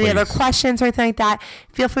 any other questions or anything like that,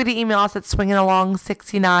 feel free to email us at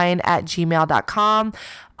swingingalong69@gmail.com.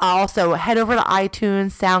 Also, head over to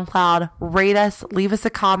iTunes, SoundCloud, rate us, leave us a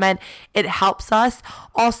comment. It helps us.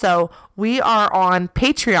 Also, we are on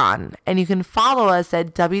Patreon, and you can follow us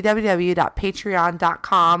at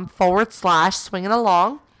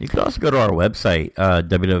www.patreon.com/swingingalong. You can also go to our website,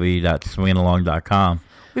 www.swingingalong.com.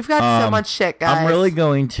 We've got so much shit, guys. I'm really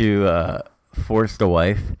going to force the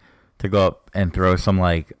wife to go up and throw some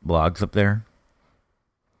like blogs up there.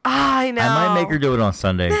 I know. I might make her do it on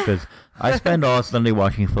Sunday because I spend all Sunday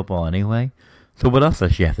watching football anyway. So what else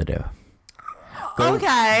does she have to do? Go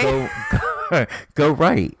right. Go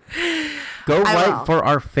right for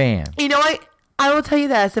our fans. You know what? I will tell you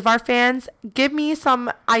this. If our fans give me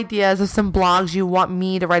some ideas of some blogs you want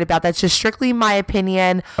me to write about, that's just strictly my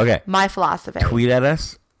opinion, okay, my philosophy. Tweet at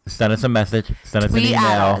us. Send us a message. Send us an email.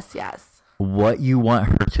 At us, yes. what you want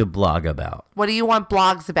her to blog about. What do you want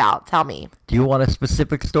blogs about? Tell me. Do you want a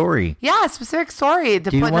specific story? Yeah, a specific story.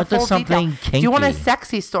 Do you want something kinky? Do you want a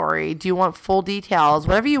sexy story? Do you want full details?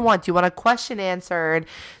 Whatever you want. Do you want a question answered?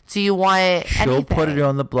 Do you want She'll anything? put it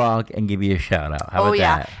on the blog and give you a shout out. How about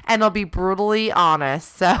that? And it'll be brutally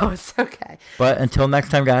honest, so it's okay. But until next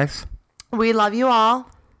time, guys. We love you all.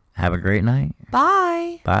 Have a great night.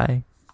 Bye. Bye.